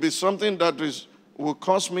think it will be something that will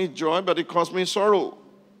cause me joy, but it caused me sorrow.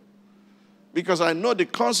 Because I know the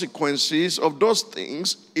consequences of those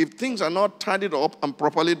things if things are not tidied up and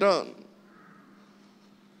properly done.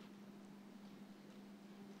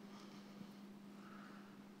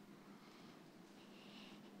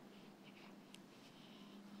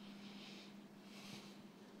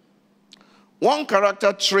 One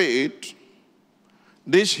character trait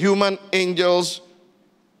these human angels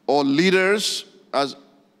or leaders, as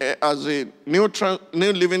a New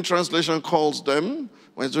Living Translation calls them,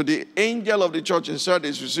 when so the angel of the church in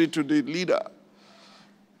Sardis, you see, to the leader.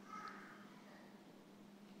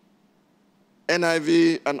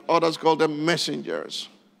 NIV and others call them messengers.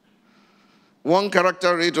 One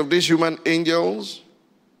character trait of these human angels,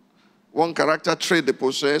 one character trait they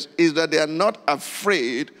possess, is that they are not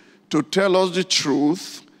afraid to tell us the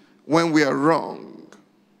truth when we are wrong.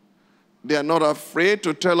 They are not afraid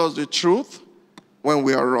to tell us the truth when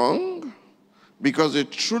we are wrong, because they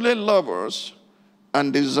truly love us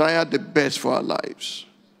and desire the best for our lives.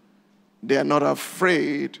 They are not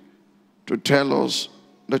afraid to tell us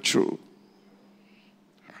the truth.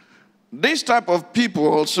 This type of people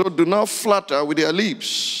also do not flatter with their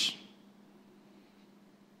lips,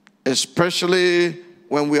 especially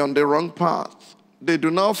when we are on the wrong path. They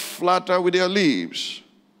do not flatter with their lips.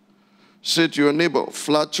 Say to your neighbor,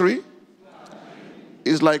 flattery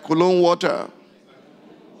is like cologne water.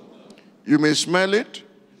 You may smell it,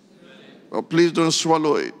 but please don't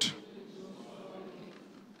swallow it.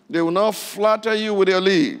 They will not flatter you with their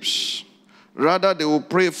lips. Rather, they will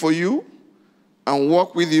pray for you and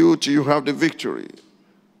walk with you till you have the victory.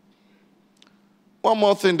 One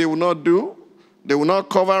more thing they will not do. They will not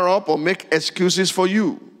cover up or make excuses for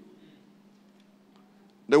you.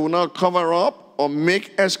 They will not cover up or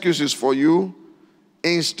make excuses for you.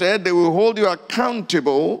 Instead, they will hold you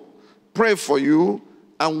accountable, pray for you,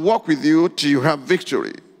 and walk with you till you have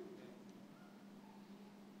victory.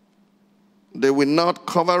 They will not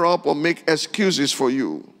cover up or make excuses for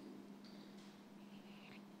you.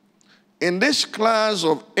 In this class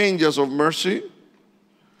of angels of mercy,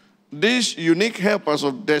 these unique helpers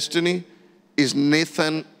of destiny is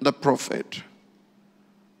Nathan the prophet,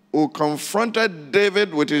 who confronted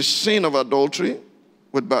David with his sin of adultery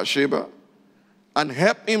with Bathsheba and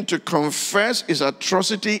helped him to confess his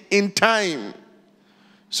atrocity in time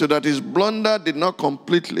so that his blunder did not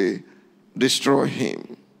completely destroy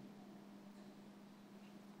him.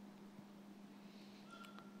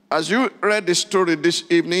 As you read the story this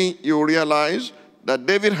evening, you realize that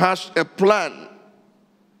David has a plan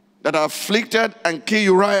that afflicted and killed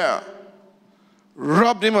Uriah,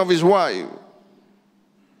 robbed him of his wife.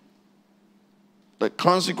 The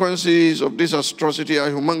consequences of this atrocity are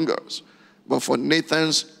humongous, but for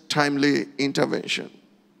Nathan's timely intervention.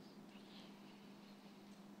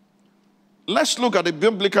 Let's look at the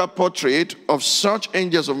biblical portrait of such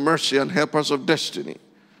angels of mercy and helpers of destiny.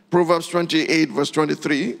 Proverbs 28, verse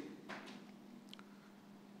 23.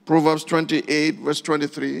 Proverbs 28, verse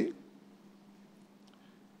 23.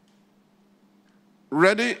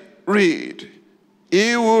 Ready? Read.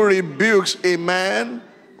 He who rebukes a man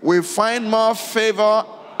will find more favor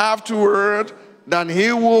afterward than he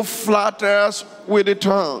who flatters with the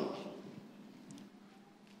tongue.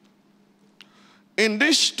 In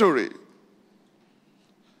this story,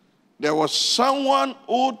 there was someone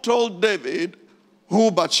who told David who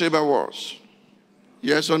Bathsheba was.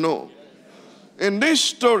 Yes or no? In this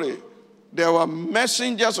story, there were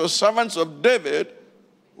messengers or servants of David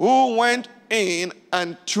who went in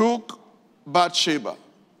and took Bathsheba.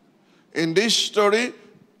 In this story,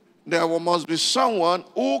 there must be someone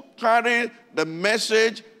who carried the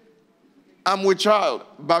message, "I'm with child,"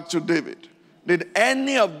 back to David. Did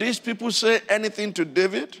any of these people say anything to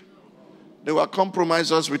David? They were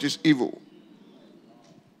compromisers with his evil.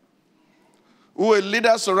 Who a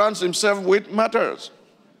leader surrounds himself with matters.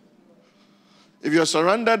 If you're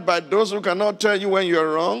surrounded by those who cannot tell you when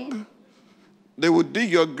you're wrong, they will dig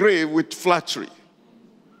your grave with flattery.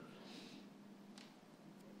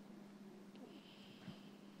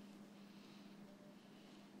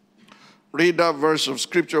 Read that verse of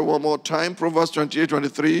scripture one more time. Proverbs 28,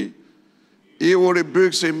 23. He who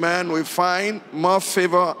rebukes a man will find more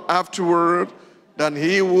favor afterward than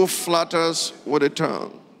he who flatters with a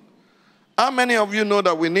tongue. How many of you know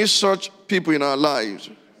that we need such people in our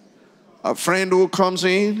lives? A friend who comes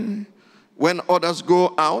in when others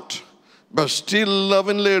go out, but still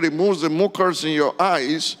lovingly removes the mockers in your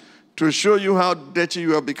eyes to show you how dirty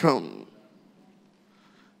you have become.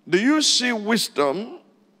 Do you see wisdom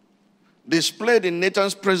displayed in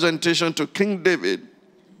Nathan's presentation to King David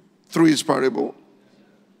through his parable?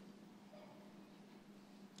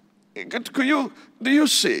 Do you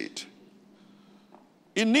see it?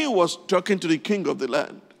 He knew he was talking to the king of the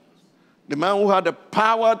land, the man who had the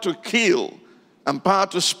power to kill and power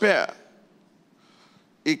to spare.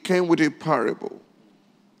 He came with a parable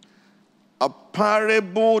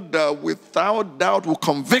that without doubt will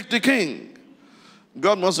convict the king.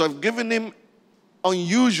 God must have given him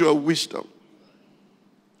unusual wisdom.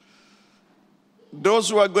 Those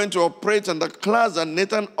who are going to operate in the class that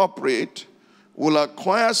Nathan operates will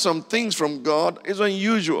acquire some things from God. It's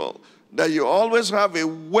unusual that you always have a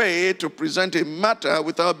way to present a matter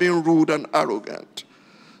without being rude and arrogant.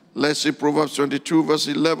 Let's see Proverbs 22 verse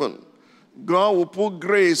 11. God will put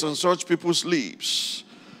grace on such people's lips.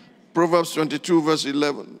 Proverbs 22 verse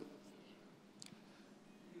 11.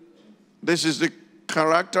 This is the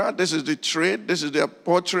character, this is the trait, this is their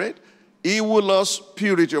portrait. He who loves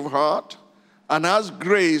purity of heart and has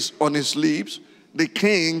grace on his lips, the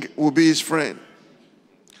king will be his friend.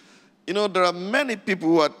 You know, there are many people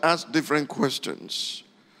who had asked different questions.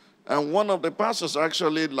 And one of the pastors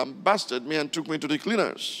actually lambasted me and took me to the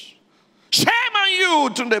cleaners. Shame on you,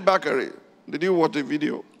 Tunde Bakare. Did you watch the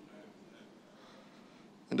video?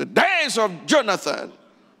 In the days of Jonathan,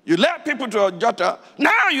 you led people to a Jota.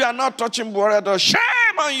 Now you are not touching Buhari.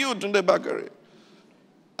 Shame on you, Tunde Bakare.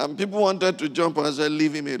 And people wanted to jump and say,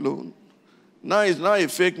 leave him alone. Now he's now a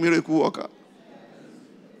fake miracle worker.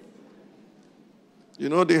 You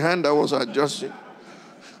know the hand that was adjusting?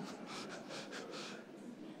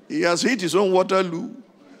 He has hit his own Waterloo.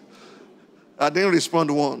 I didn't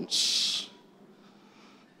respond once.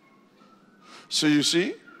 So you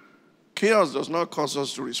see, chaos does not cause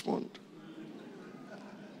us to respond.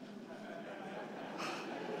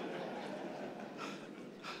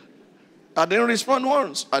 I didn't respond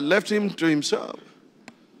once. I left him to himself.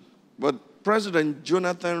 But President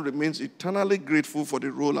Jonathan remains eternally grateful for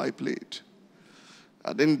the role I played.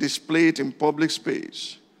 I didn't display it in public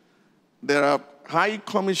space. There are high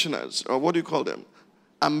commissioners, or what do you call them?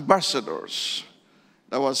 Ambassadors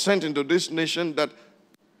that were sent into this nation that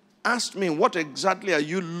asked me, what exactly are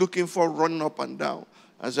you looking for running up and down?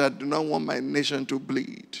 I said, I do not want my nation to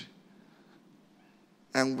bleed.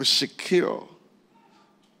 And we secure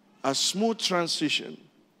a smooth transition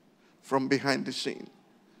from behind the scene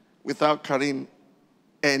without carrying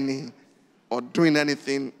any or doing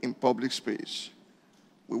anything in public space.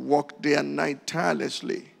 We work day and night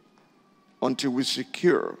tirelessly until we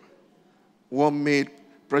secure what made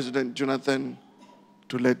President Jonathan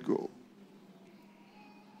to let go.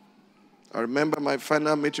 I remember my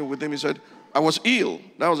final meeting with him. He said, I was ill.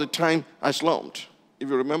 That was the time I slumped, if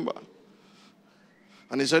you remember.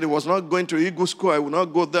 And he said he was not going to Eagle School. I would not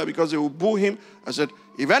go there because they would boo him. I said,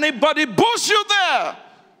 if anybody boos you there,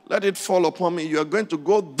 let it fall upon me. You are going to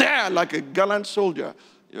go there like a gallant soldier.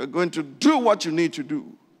 You are going to do what you need to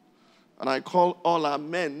do. And I call all our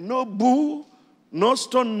men, no boo, no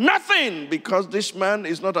stone, nothing, because this man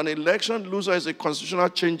is not an election loser, he's a constitutional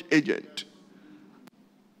change agent.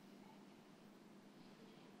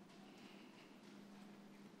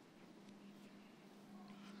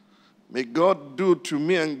 May God do to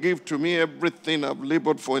me and give to me everything I've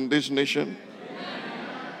labored for in this nation.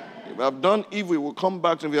 If I've done evil, it will come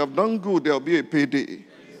back. If you have done good, there will be a payday.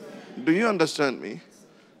 Do you understand me?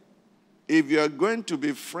 If you are going to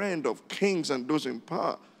be a friend of kings and those in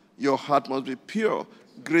power, your heart must be pure.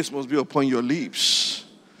 Grace must be upon your lips.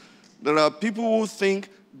 There are people who think,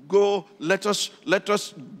 go, let us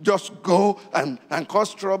just go and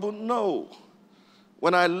cause trouble. No.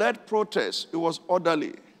 When I led protests, it was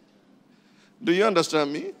orderly. Do you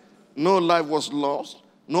understand me? No life was lost.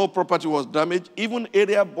 No property was damaged. Even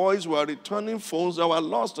area boys were returning phones that were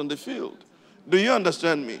lost on the field. Do you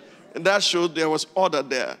understand me? And that showed there was order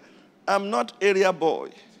there. I'm not area boy.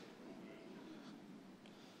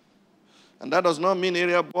 And that does not mean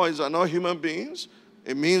area boys are not human beings.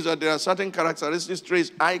 It means that there are certain characteristics,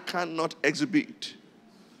 traits I cannot exhibit.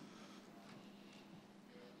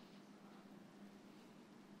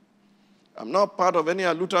 I'm not part of any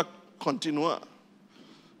aluta continua.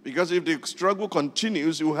 Because if the struggle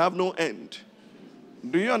continues, you have no end.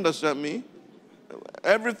 Do you understand me?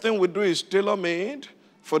 Everything we do is tailor-made.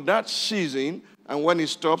 for that season, and when it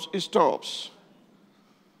stops, it stops.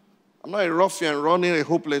 I'm not a ruffian running a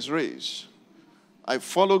hopeless race. I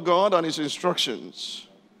follow God and his instructions.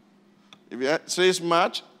 If it says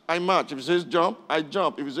march, I march. If it says jump, I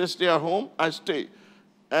jump. If it says stay at home, I stay.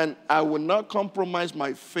 And I will not compromise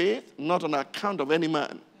my faith, not on account of any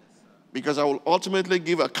man, because I will ultimately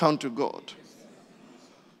give account to God.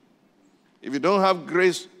 If you don't have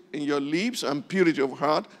grace in your lips and purity of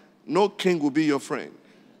heart, no king will be your friend.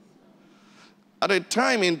 At a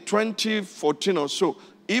time in 2014 or so,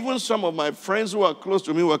 even some of my friends who are close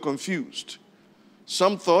to me were confused.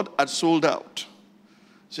 Some thought I'd sold out.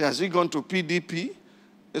 Say, has he gone to PDP?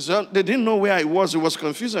 They didn't know where I was. It was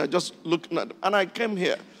confusing. I just looked at them. And I came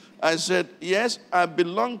here. I said, yes, I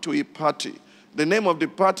belong to a party. The name of the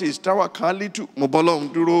party is Tawakalitu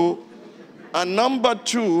Mobolong Duro. And number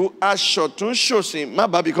 2, Ashotun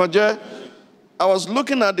Shosim. Because I was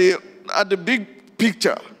looking at the big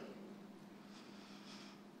picture.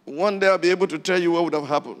 One day I'll be able to tell you what would have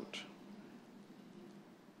happened.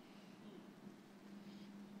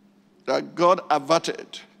 That God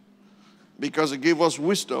averted because he gave us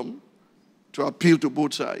wisdom to appeal to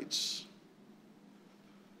both sides.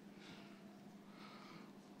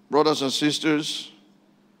 Brothers and sisters,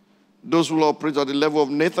 those who operate at the level of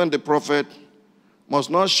Nathan the prophet must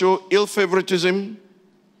not show ill favoritism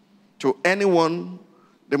to anyone.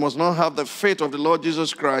 They must not have the faith of the Lord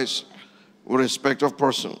Jesus Christ with respect of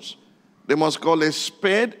persons. They must call a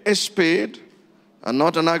spade and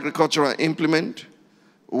not an agricultural implement.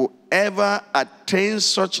 Whoever attains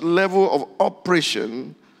such level of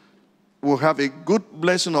operation will have a good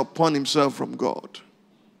blessing upon himself from God.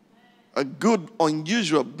 A good,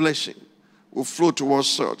 unusual blessing will flow towards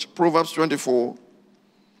such. Proverbs 24,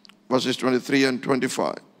 verses 23 and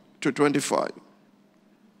 25 to 25.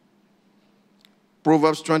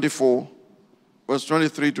 Proverbs 24, verse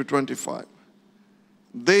 23 to 25.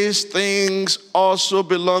 These things also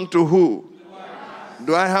belong to who?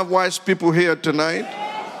 Do I have wise people here tonight?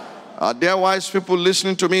 Are there wise people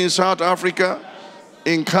listening to me in South Africa,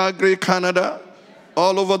 in Calgary, Canada,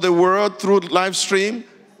 all over the world through live stream?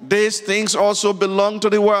 These things also belong to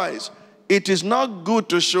the wise. It is not good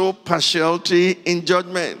to show partiality in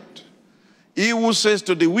judgment. He who says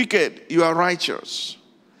to the wicked, you are righteous,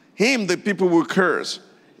 him the people will curse.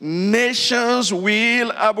 Nations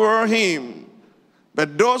will abhor him.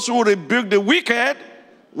 But those who rebuke the wicked,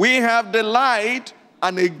 we have delight,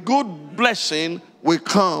 and a good blessing will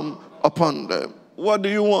come upon them. What do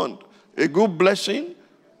you want? A good blessing,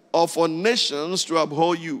 or for nations to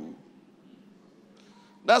abhor you?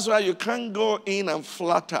 That's why you can't go in and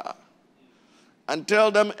flatter and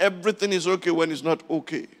tell them everything is okay when it's not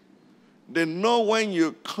okay. They know when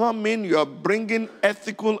you come in, you are bringing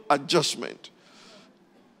ethical adjustment.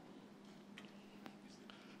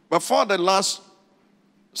 Before the last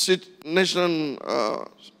State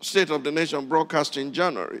of the Nation broadcast in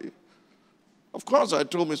January, of course I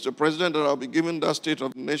told Mr. President that I'll be giving that State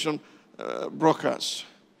of the Nation broadcast.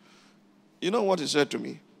 You know what he said to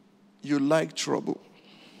me? You like trouble.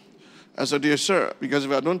 I said, yes, sir, because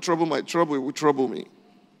if I don't trouble my trouble, it will trouble me.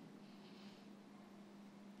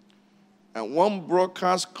 And one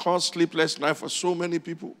broadcast caused sleepless night for so many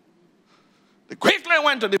people. They quickly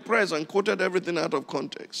went to the press and quoted everything out of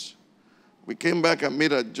context. We came back and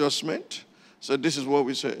made an adjustment. So this is what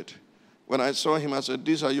we said. When I saw him, I said,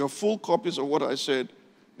 these are your full copies of what I said.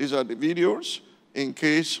 These are the videos in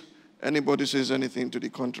case anybody says anything to the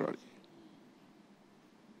contrary.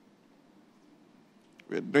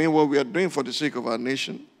 We are doing what we are doing for the sake of our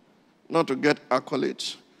nation, not to get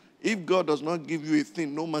accolades. If God does not give you a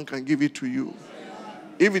thing, no man can give it to you.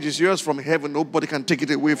 If it is yours from heaven, nobody can take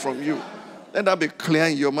it away from you. Let that be clear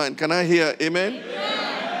in your mind. Can I hear amen?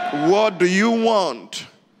 Amen. What do you want?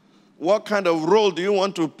 What kind of role do you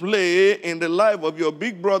want to play in the life of your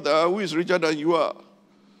big brother who is richer than you are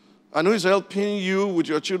and who is helping you with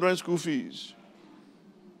your children's school fees?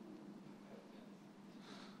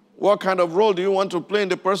 What kind of role do you want to play in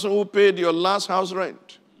the person who paid your last house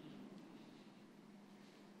rent?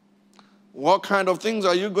 What kind of things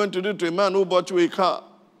are you going to do to a man who bought you a car?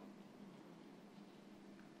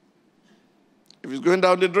 If he's going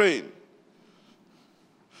down the drain,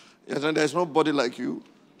 yes, and there's nobody like you.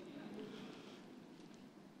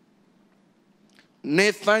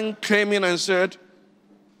 Nathan came in and said,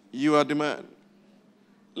 you are the man.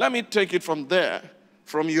 Let me take it from there,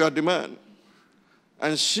 from you are the man,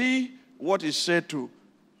 and see what he said to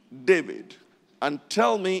David, and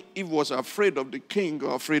tell me if he was afraid of the king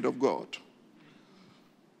or afraid of God.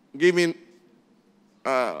 Give me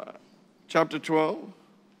chapter 12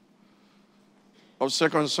 of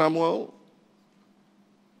 2 Samuel,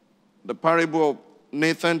 The parable of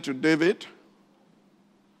Nathan to David.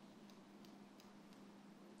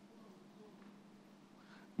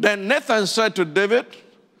 Then Nathan said to David,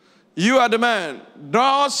 you are the man.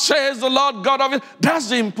 Thus says the Lord God of it. That's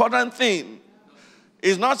the important thing.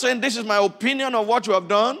 He's not saying this is my opinion of what you have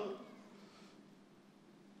done.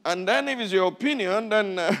 And then if it's your opinion,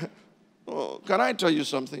 then can I tell you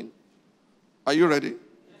something? Are you ready?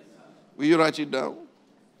 Will you write it down?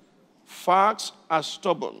 Facts are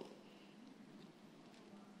stubborn.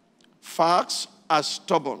 Facts are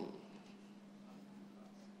stubborn.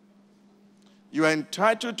 You are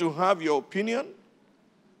entitled to have your opinion,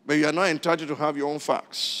 but you are not entitled to have your own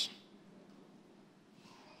facts.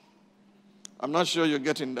 I'm not sure you're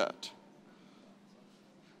getting that.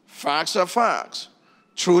 Facts are facts.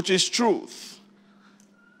 Truth is truth.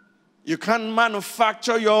 You can't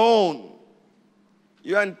manufacture your own.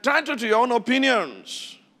 You are entitled to your own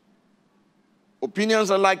opinions. Opinions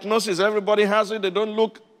are like noses. Everybody has it. They don't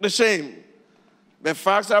look the same. But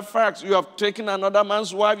facts are facts. You have taken another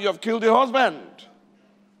man's wife. You have killed the husband.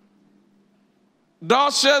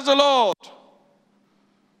 Thus says the Lord,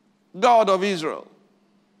 God of Israel,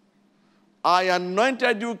 I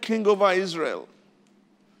anointed you king over Israel.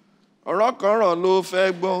 Ọ̀rọ̀kọ̀rọ̀ ló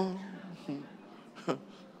fẹ́ gbọ́.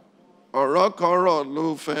 Ọ̀rọ̀kọ̀rọ̀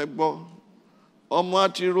ló fẹ́ gbọ́. Ọmọ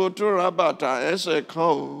àtìrò tó ra bàtà ẹsẹ̀ kan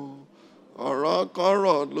o.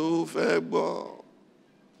 Ọ̀rọ̀kọ̀rọ̀ ló fẹ́ gbọ́.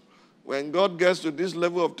 When God gets to this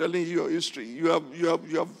level of telling you your history, you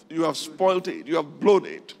have spoiled it. You have blown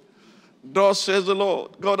it. Thus says the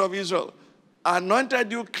Lord, God of Israel, I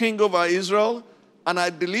anointed you king over Israel, and I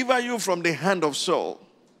deliver you from the hand of Saul.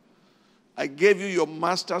 I gave you your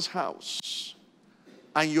master's house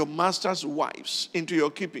and your master's wives into your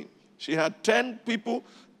keeping. She had 10 people.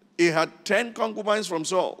 He had 10 concubines from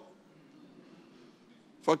Saul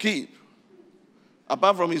for keep,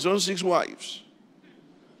 apart from his own 6 wives.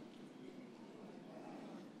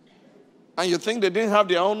 And you think they didn't have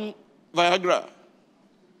their own Viagra?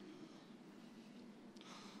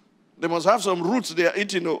 They must have some roots they are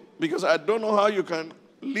eating, because I don't know how you can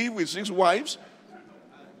live with 6 wives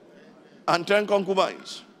and 10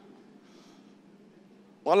 concubines.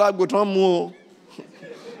 Wala gutomu.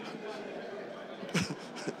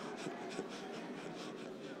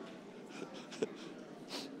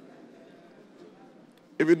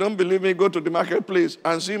 If you don't believe me, go to the marketplace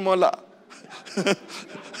and see Mola.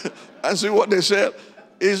 And see what they sell.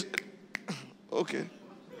 Is okay.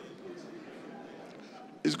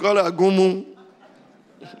 It's called a gumu.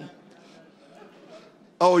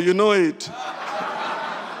 Oh, you know it.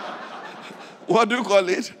 What do you call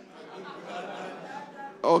it?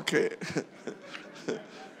 Okay.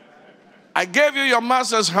 I gave you your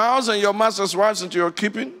master's house and your master's wives into your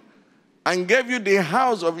keeping, and gave you the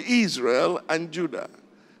house of Israel and Judah.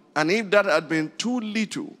 And if that had been too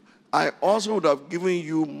little, I also would have given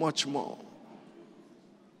you much more.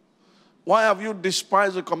 Why have you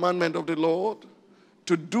despised the commandment of the Lord?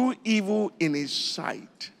 To do evil in his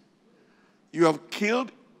sight. You have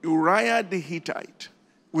killed Uriah the Hittite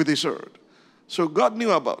with a sword. So God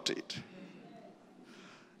knew about it.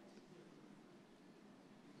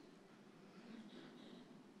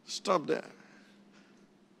 Stop there.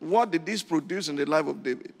 What did this produce in the life of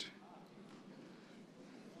David?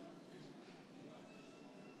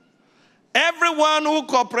 Everyone who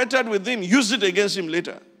cooperated with him used it against him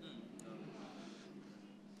later.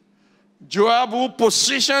 Joab, who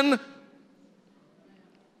positioned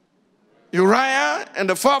Uriah in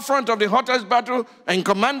the forefront of the hottest battle and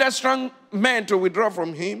commanded strong men to withdraw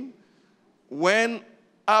from him, when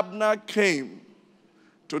Abner came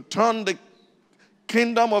to turn the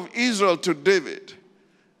kingdom of Israel to David,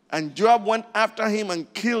 and Joab went after him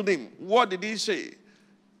and killed him, what did he say?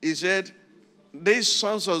 He said, these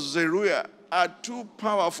sons of Zeruiah are too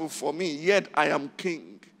powerful for me, yet I am king.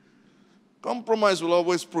 Compromise will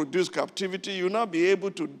always produce captivity. You will not be able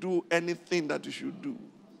to do anything that you should do.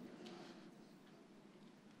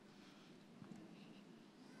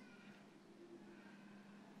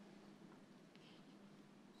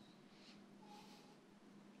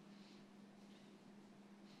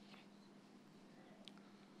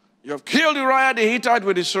 You have killed Uriah the Hittite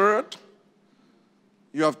with a sword.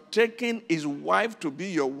 You have taken his wife to be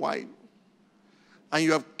your wife. And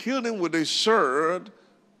you have killed him with a sword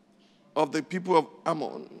of the people of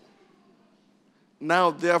Ammon.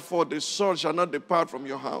 Now, therefore, the sword shall not depart from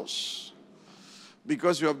your house,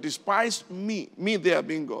 because you have despised me there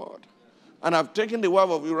being God, and have taken the wife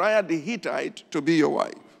of Uriah the Hittite to be your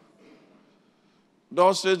wife.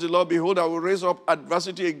 Thus says the Lord, behold, I will raise up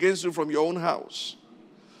adversity against you from your own house,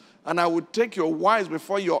 and I will take your wives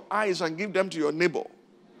before your eyes and give them to your neighbor,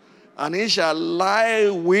 And he shall lie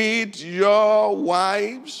with your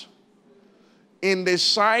wives in the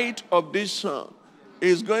sight of this sun.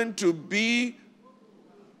 Is going to be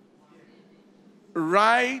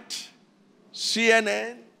right,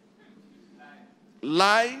 CNN,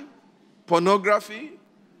 live, pornography.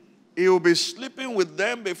 He will be sleeping with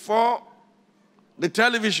them before the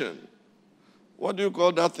television. What do you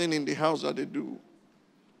call that thing in the house that they do?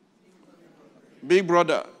 Big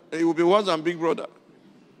Brother. It will be worse than Big Brother.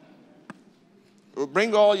 He will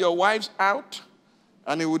bring all your wives out,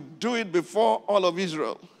 and he will do it before all of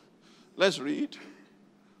Israel. Let's read.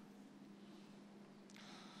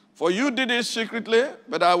 For you did it secretly,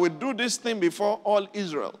 but I will do this thing before all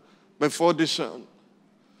Israel, before the sun.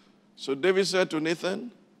 So David said to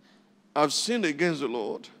Nathan, I've sinned against the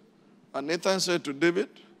Lord. And Nathan said to David,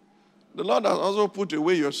 the Lord has also put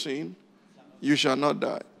away your sin. You shall not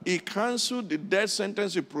die. He canceled the death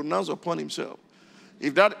sentence he pronounced upon himself.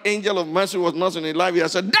 If that angel of mercy was not in his life, he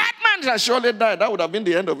had said, that man shall surely die. That would have been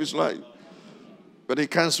the end of his life. But he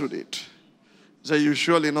canceled it. He said, you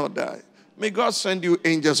surely not die. May God send you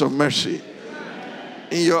angels of mercy.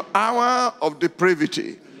 In your hour of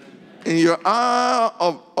depravity, in your hour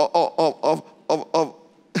of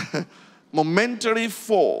momentary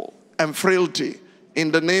fall and frailty, in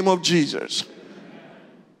the name of Jesus.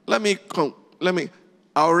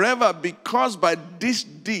 However, because by this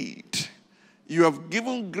deed you have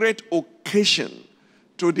given great occasion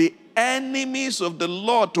to the enemies of the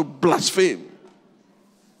Lord to blaspheme.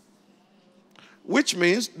 Which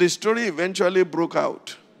means the story eventually broke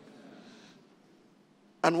out.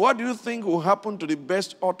 And what do you think will happen to the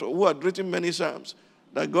best author who had written many psalms?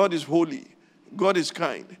 That God is holy, God is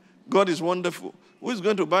kind, God is wonderful. Who is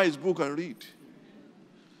going to buy his book and read?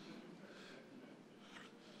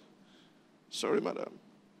 Sorry, madam.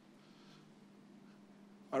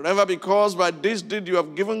 However, because by this deed you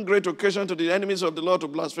have given great occasion to the enemies of the Lord to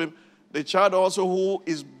blaspheme, the child also who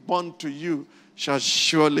is born to you shall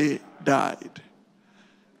surely die.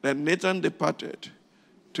 Then Nathan departed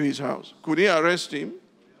to his house. Could he arrest him?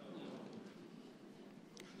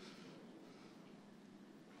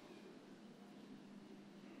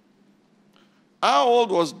 How old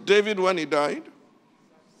was David when he died?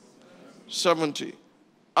 70.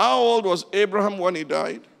 How old was Abraham when he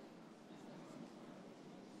died?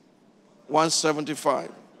 175.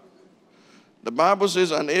 The Bible says,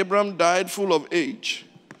 and Abraham died full of age.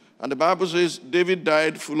 And the Bible says, David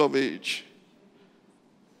died full of age.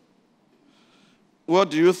 What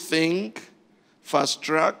do you think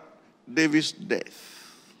fast-tracked David's death?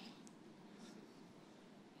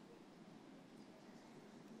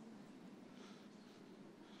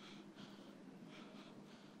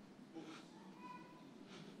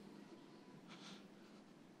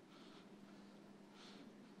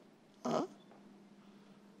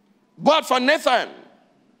 But for Nathan,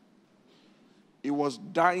 he was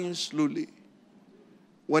dying slowly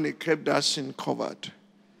when he kept that sin covered.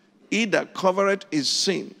 He that covereth his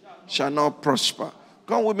sin shall not prosper.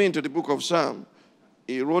 Come with me into the book of Psalm.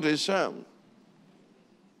 He wrote a psalm.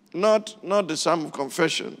 Not the psalm of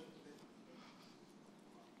confession.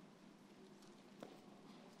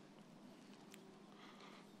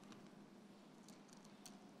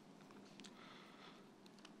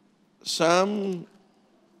 Psalm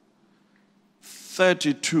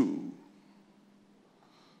 32.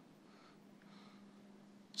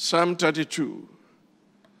 Psalm 32.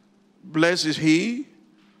 Blessed is he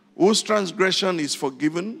whose transgression is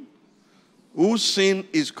forgiven, whose sin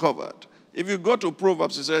is covered. If you go to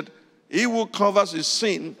Proverbs, he said, he who covers his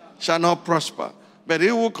sin shall not prosper, but he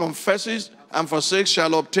who confesses and forsakes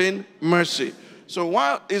shall obtain mercy. So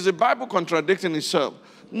why is the Bible contradicting itself?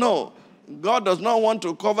 No, God does not want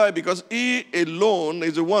to cover it because he alone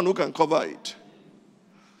is the one who can cover it.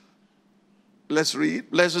 Let's read.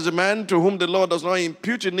 Blessed is the man to whom the Lord does not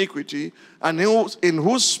impute iniquity, and in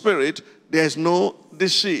whose spirit there is no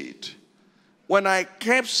deceit. When I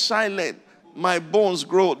kept silent, my bones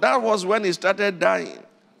grew. That was when he started dying.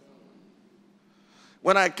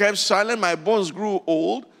 When I kept silent, my bones grew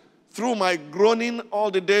old through my groaning all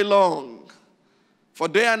the day long. For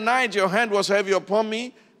day and night your hand was heavy upon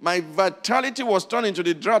me. My vitality was turned into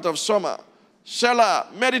the drought of summer. Selah,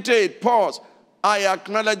 meditate, pause. I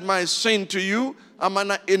acknowledge my sin to you, and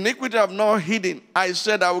my iniquity I have not hidden. I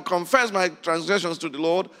said, I will confess my transgressions to the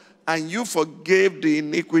Lord, and you forgave the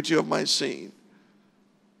iniquity of my sin.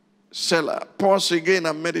 Selah, pause again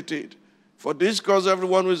and meditate. For this cause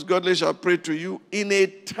everyone who is godly shall pray to you. In a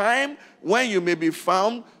time when you may be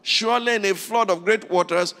found, surely in a flood of great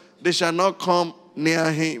waters, they shall not come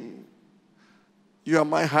near him. You are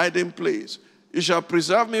my hiding place. You shall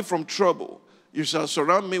preserve me from trouble. You shall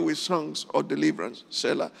surround me with songs of deliverance.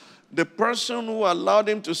 Selah. The person who allowed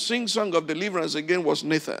him to sing song of deliverance again was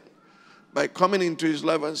Nathan, by coming into his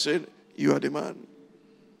life and said, you are the man.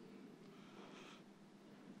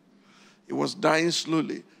 He was dying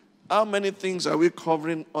slowly. How many things are we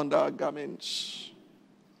covering under our garments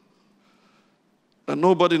that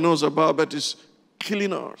nobody knows about, but it's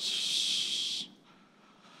killing us?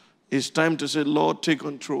 It's time to say, Lord, take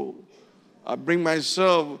control. I bring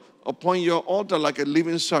myself upon your altar like a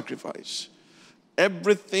living sacrifice.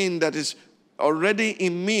 Everything that is already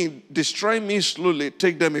in me, destroy me slowly,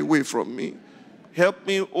 take them away from me. Help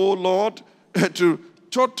me, oh Lord, to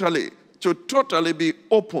totally be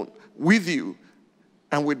open with you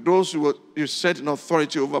and with those who you set in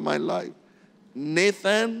authority over my life.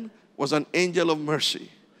 Nathan was an angel of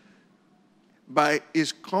mercy. By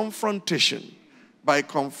his confrontation, by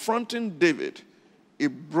confronting David,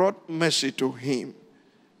 it brought mercy to him.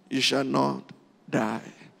 You shall not die.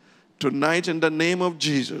 Tonight, in the name of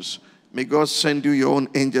Jesus, may God send you your own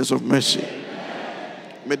angels of mercy.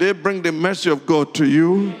 May they bring the mercy of God to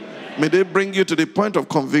you. May they bring you to the point of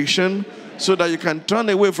conviction so that you can turn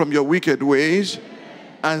away from your wicked ways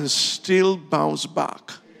and still bounce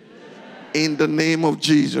back. In the name of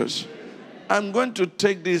Jesus. I'm going to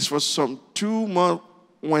take this for some 2 more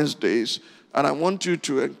Wednesdays, and I want you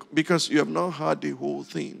to, because you have not heard the whole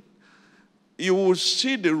thing, you will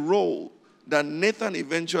see the role that Nathan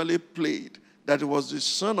eventually played, that it was the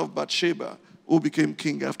son of Bathsheba who became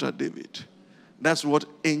king after David. That's what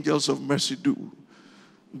angels of mercy do.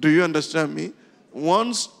 Do you understand me?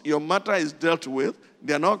 Once your matter is dealt with,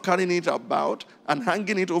 they are not carrying it about and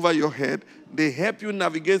hanging it over your head. They help you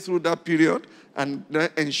navigate through that period and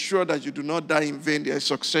ensure that you do not die in vain. There is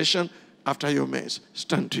succession after your mess.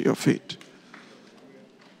 Stand to your feet.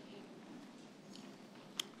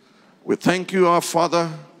 We thank you, our Father,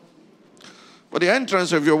 for the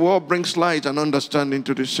entrance of your word brings light and understanding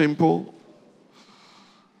to the simple.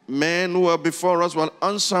 Men who are before us will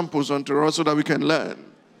unsamples unto us so that we can learn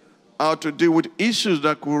how to deal with issues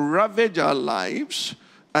that could ravage our lives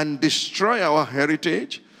and destroy our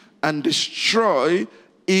heritage and destroy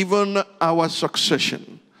even our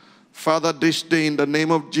succession. Father, this day in the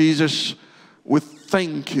name of Jesus, we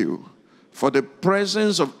thank you for the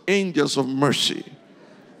presence of angels of mercy,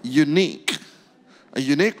 a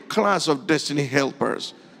unique class of destiny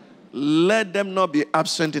helpers. Let them not be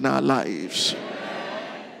absent in our lives.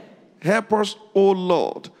 Help us, O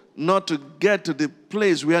Lord, not to get to the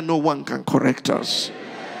place where no one can correct us.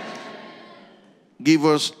 Give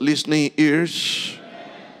us listening ears,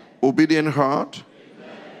 obedient heart,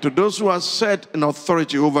 to those who are set in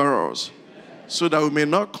authority over us, so that we may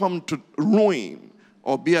not come to ruin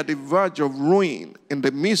or be at the verge of ruin in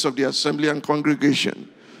the midst of the assembly and congregation.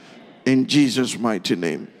 In Jesus' mighty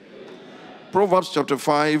name. Proverbs chapter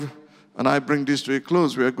 5, and I bring this to a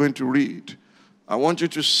close. We are going to read. I want you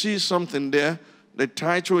to see something there. The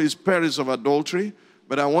title is Perils of Adultery,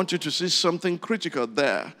 but I want you to see something critical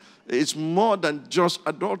there. It's more than just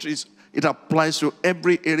adultery. It applies to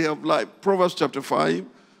every area of life. Proverbs chapter 5.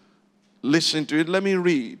 Listen to it. Let me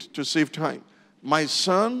read to save time. My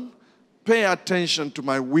son, pay attention to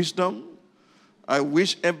my wisdom. I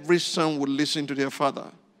wish every son would listen to their father.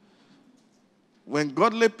 When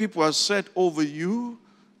godly people are set over you,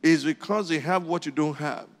 it's because they have what you don't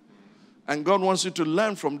have. And God wants you to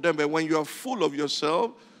learn from them. But when you are full of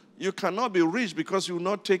yourself, you cannot be rich because you will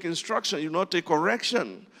not take instruction, you will not take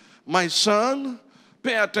correction. My son,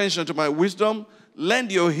 pay attention to my wisdom.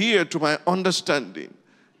 Lend your ear to my understanding,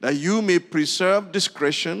 that you may preserve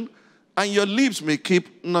discretion and your lips may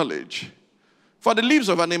keep knowledge. For the lips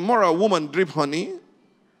of an immoral woman drip honey.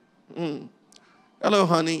 Hello,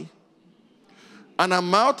 honey. And her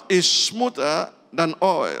mouth is smoother than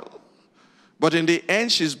oil. But in the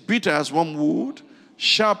end, she's bitter as wormwood,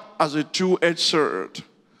 sharp as a two-edged sword.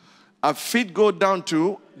 Her feet go down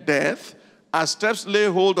to death, her steps lay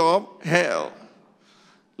hold of hell.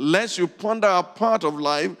 Lest you ponder a part of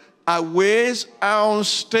life, her ways are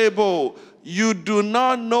unstable. You do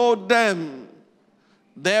not know them.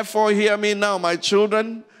 Therefore, hear me now, my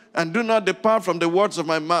children, and do not depart from the words of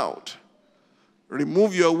my mouth.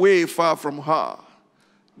 Remove your way far from her.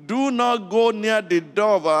 Do not go near the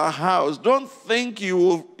door of our house. Don't think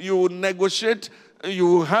you will negotiate, you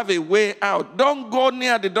will have a way out. Don't go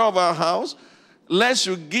near the door of our house, lest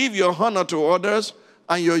you give your honor to others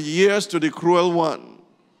and your years to the cruel one.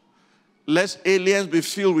 Lest aliens be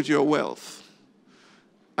filled with your wealth,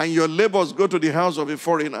 and your labors go to the house of a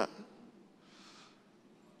foreigner.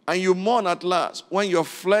 And you mourn at last when your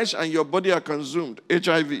flesh and your body are consumed,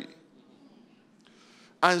 HIV.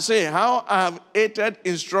 And say, how I have hated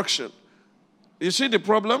instruction. You see the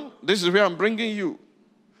problem? This is where I'm bringing you.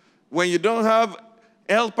 When you don't have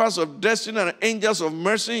helpers of destiny and angels of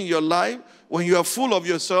mercy in your life, when you are full of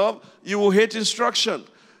yourself, you will hate instruction.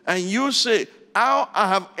 And you say, how I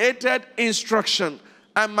have hated instruction,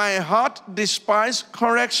 and my heart despised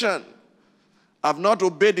correction. I've not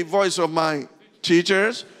obeyed the voice of my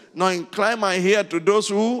teachers, nor inclined my ear to those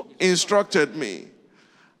who instructed me.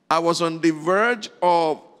 I was on the verge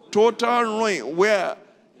of total ruin, where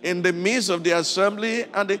in the midst of the assembly,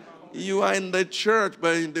 and you are in the church,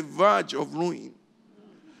 but in the verge of ruin.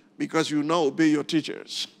 Because you will not obey your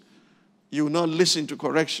teachers. You will not listen to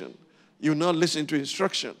correction. You will not listen to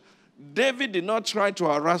instruction. David did not try to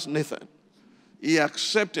harass Nathan. He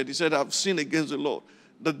accepted. He said, I've sinned against the Lord.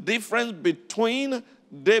 The difference between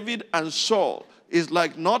David and Saul is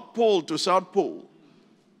like North Pole to South Pole.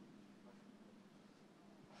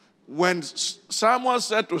 When Samuel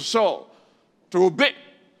said to Saul to obey,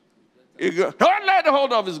 he goes, don't let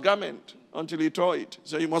hold of his garment until he tore it. He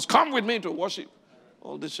said, you must come with me to worship.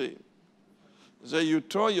 All the same. He said, you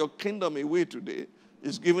tore your kingdom away today.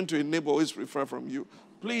 It's given to a neighbor who is preferred from you.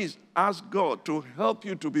 Please ask God to help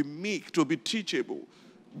you to be meek, to be teachable.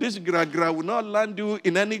 This gra-gra will not land you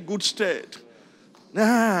in any good state.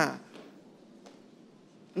 Nah,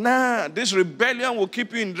 this rebellion will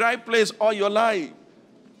keep you in dry place all your life.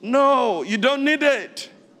 No, you don't need it.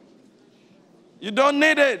 You don't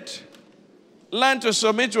need it. Learn to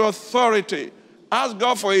submit to authority. Ask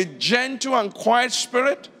God for a gentle and quiet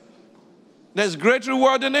spirit. There's great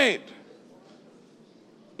reward in it.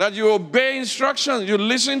 That you obey instructions, you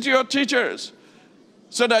listen to your teachers,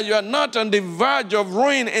 so that you are not on the verge of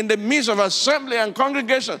ruin in the midst of assembly and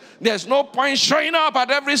congregation. There's no point showing up at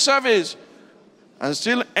every service and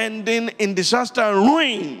still ending in disaster and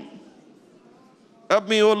ruin. Help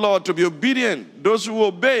me, O Lord, to be obedient. Those who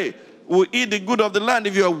obey will eat the good of the land.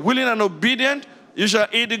 If you are willing and obedient, you shall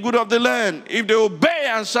eat the good of the land. If they obey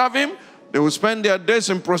and serve him, they will spend their days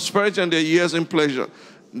in prosperity and their years in pleasure.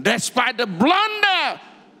 Despite the blunder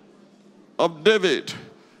of David,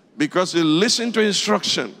 because he listened to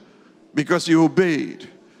instruction, because he obeyed,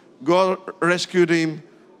 God rescued him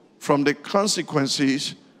from the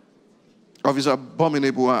consequences of his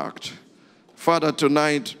abominable act. Father,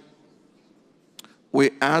 tonight, we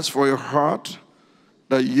ask for your heart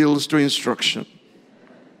that yields to instruction.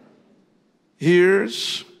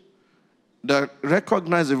 Ears that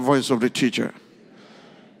recognize the voice of the teacher.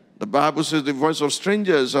 The Bible says the voice of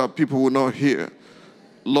strangers our people will not hear.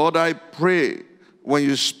 Lord, I pray when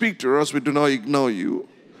you speak to us, we do not ignore you.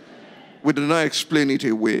 We do not explain it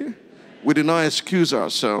away. We do not excuse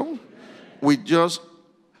ourselves. We just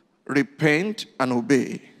repent and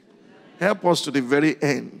obey. Help us to the very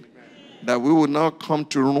end, that we will not come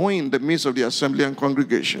to ruin the midst of the assembly and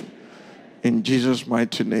congregation. In Jesus'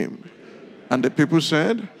 mighty name. And the people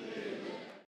said,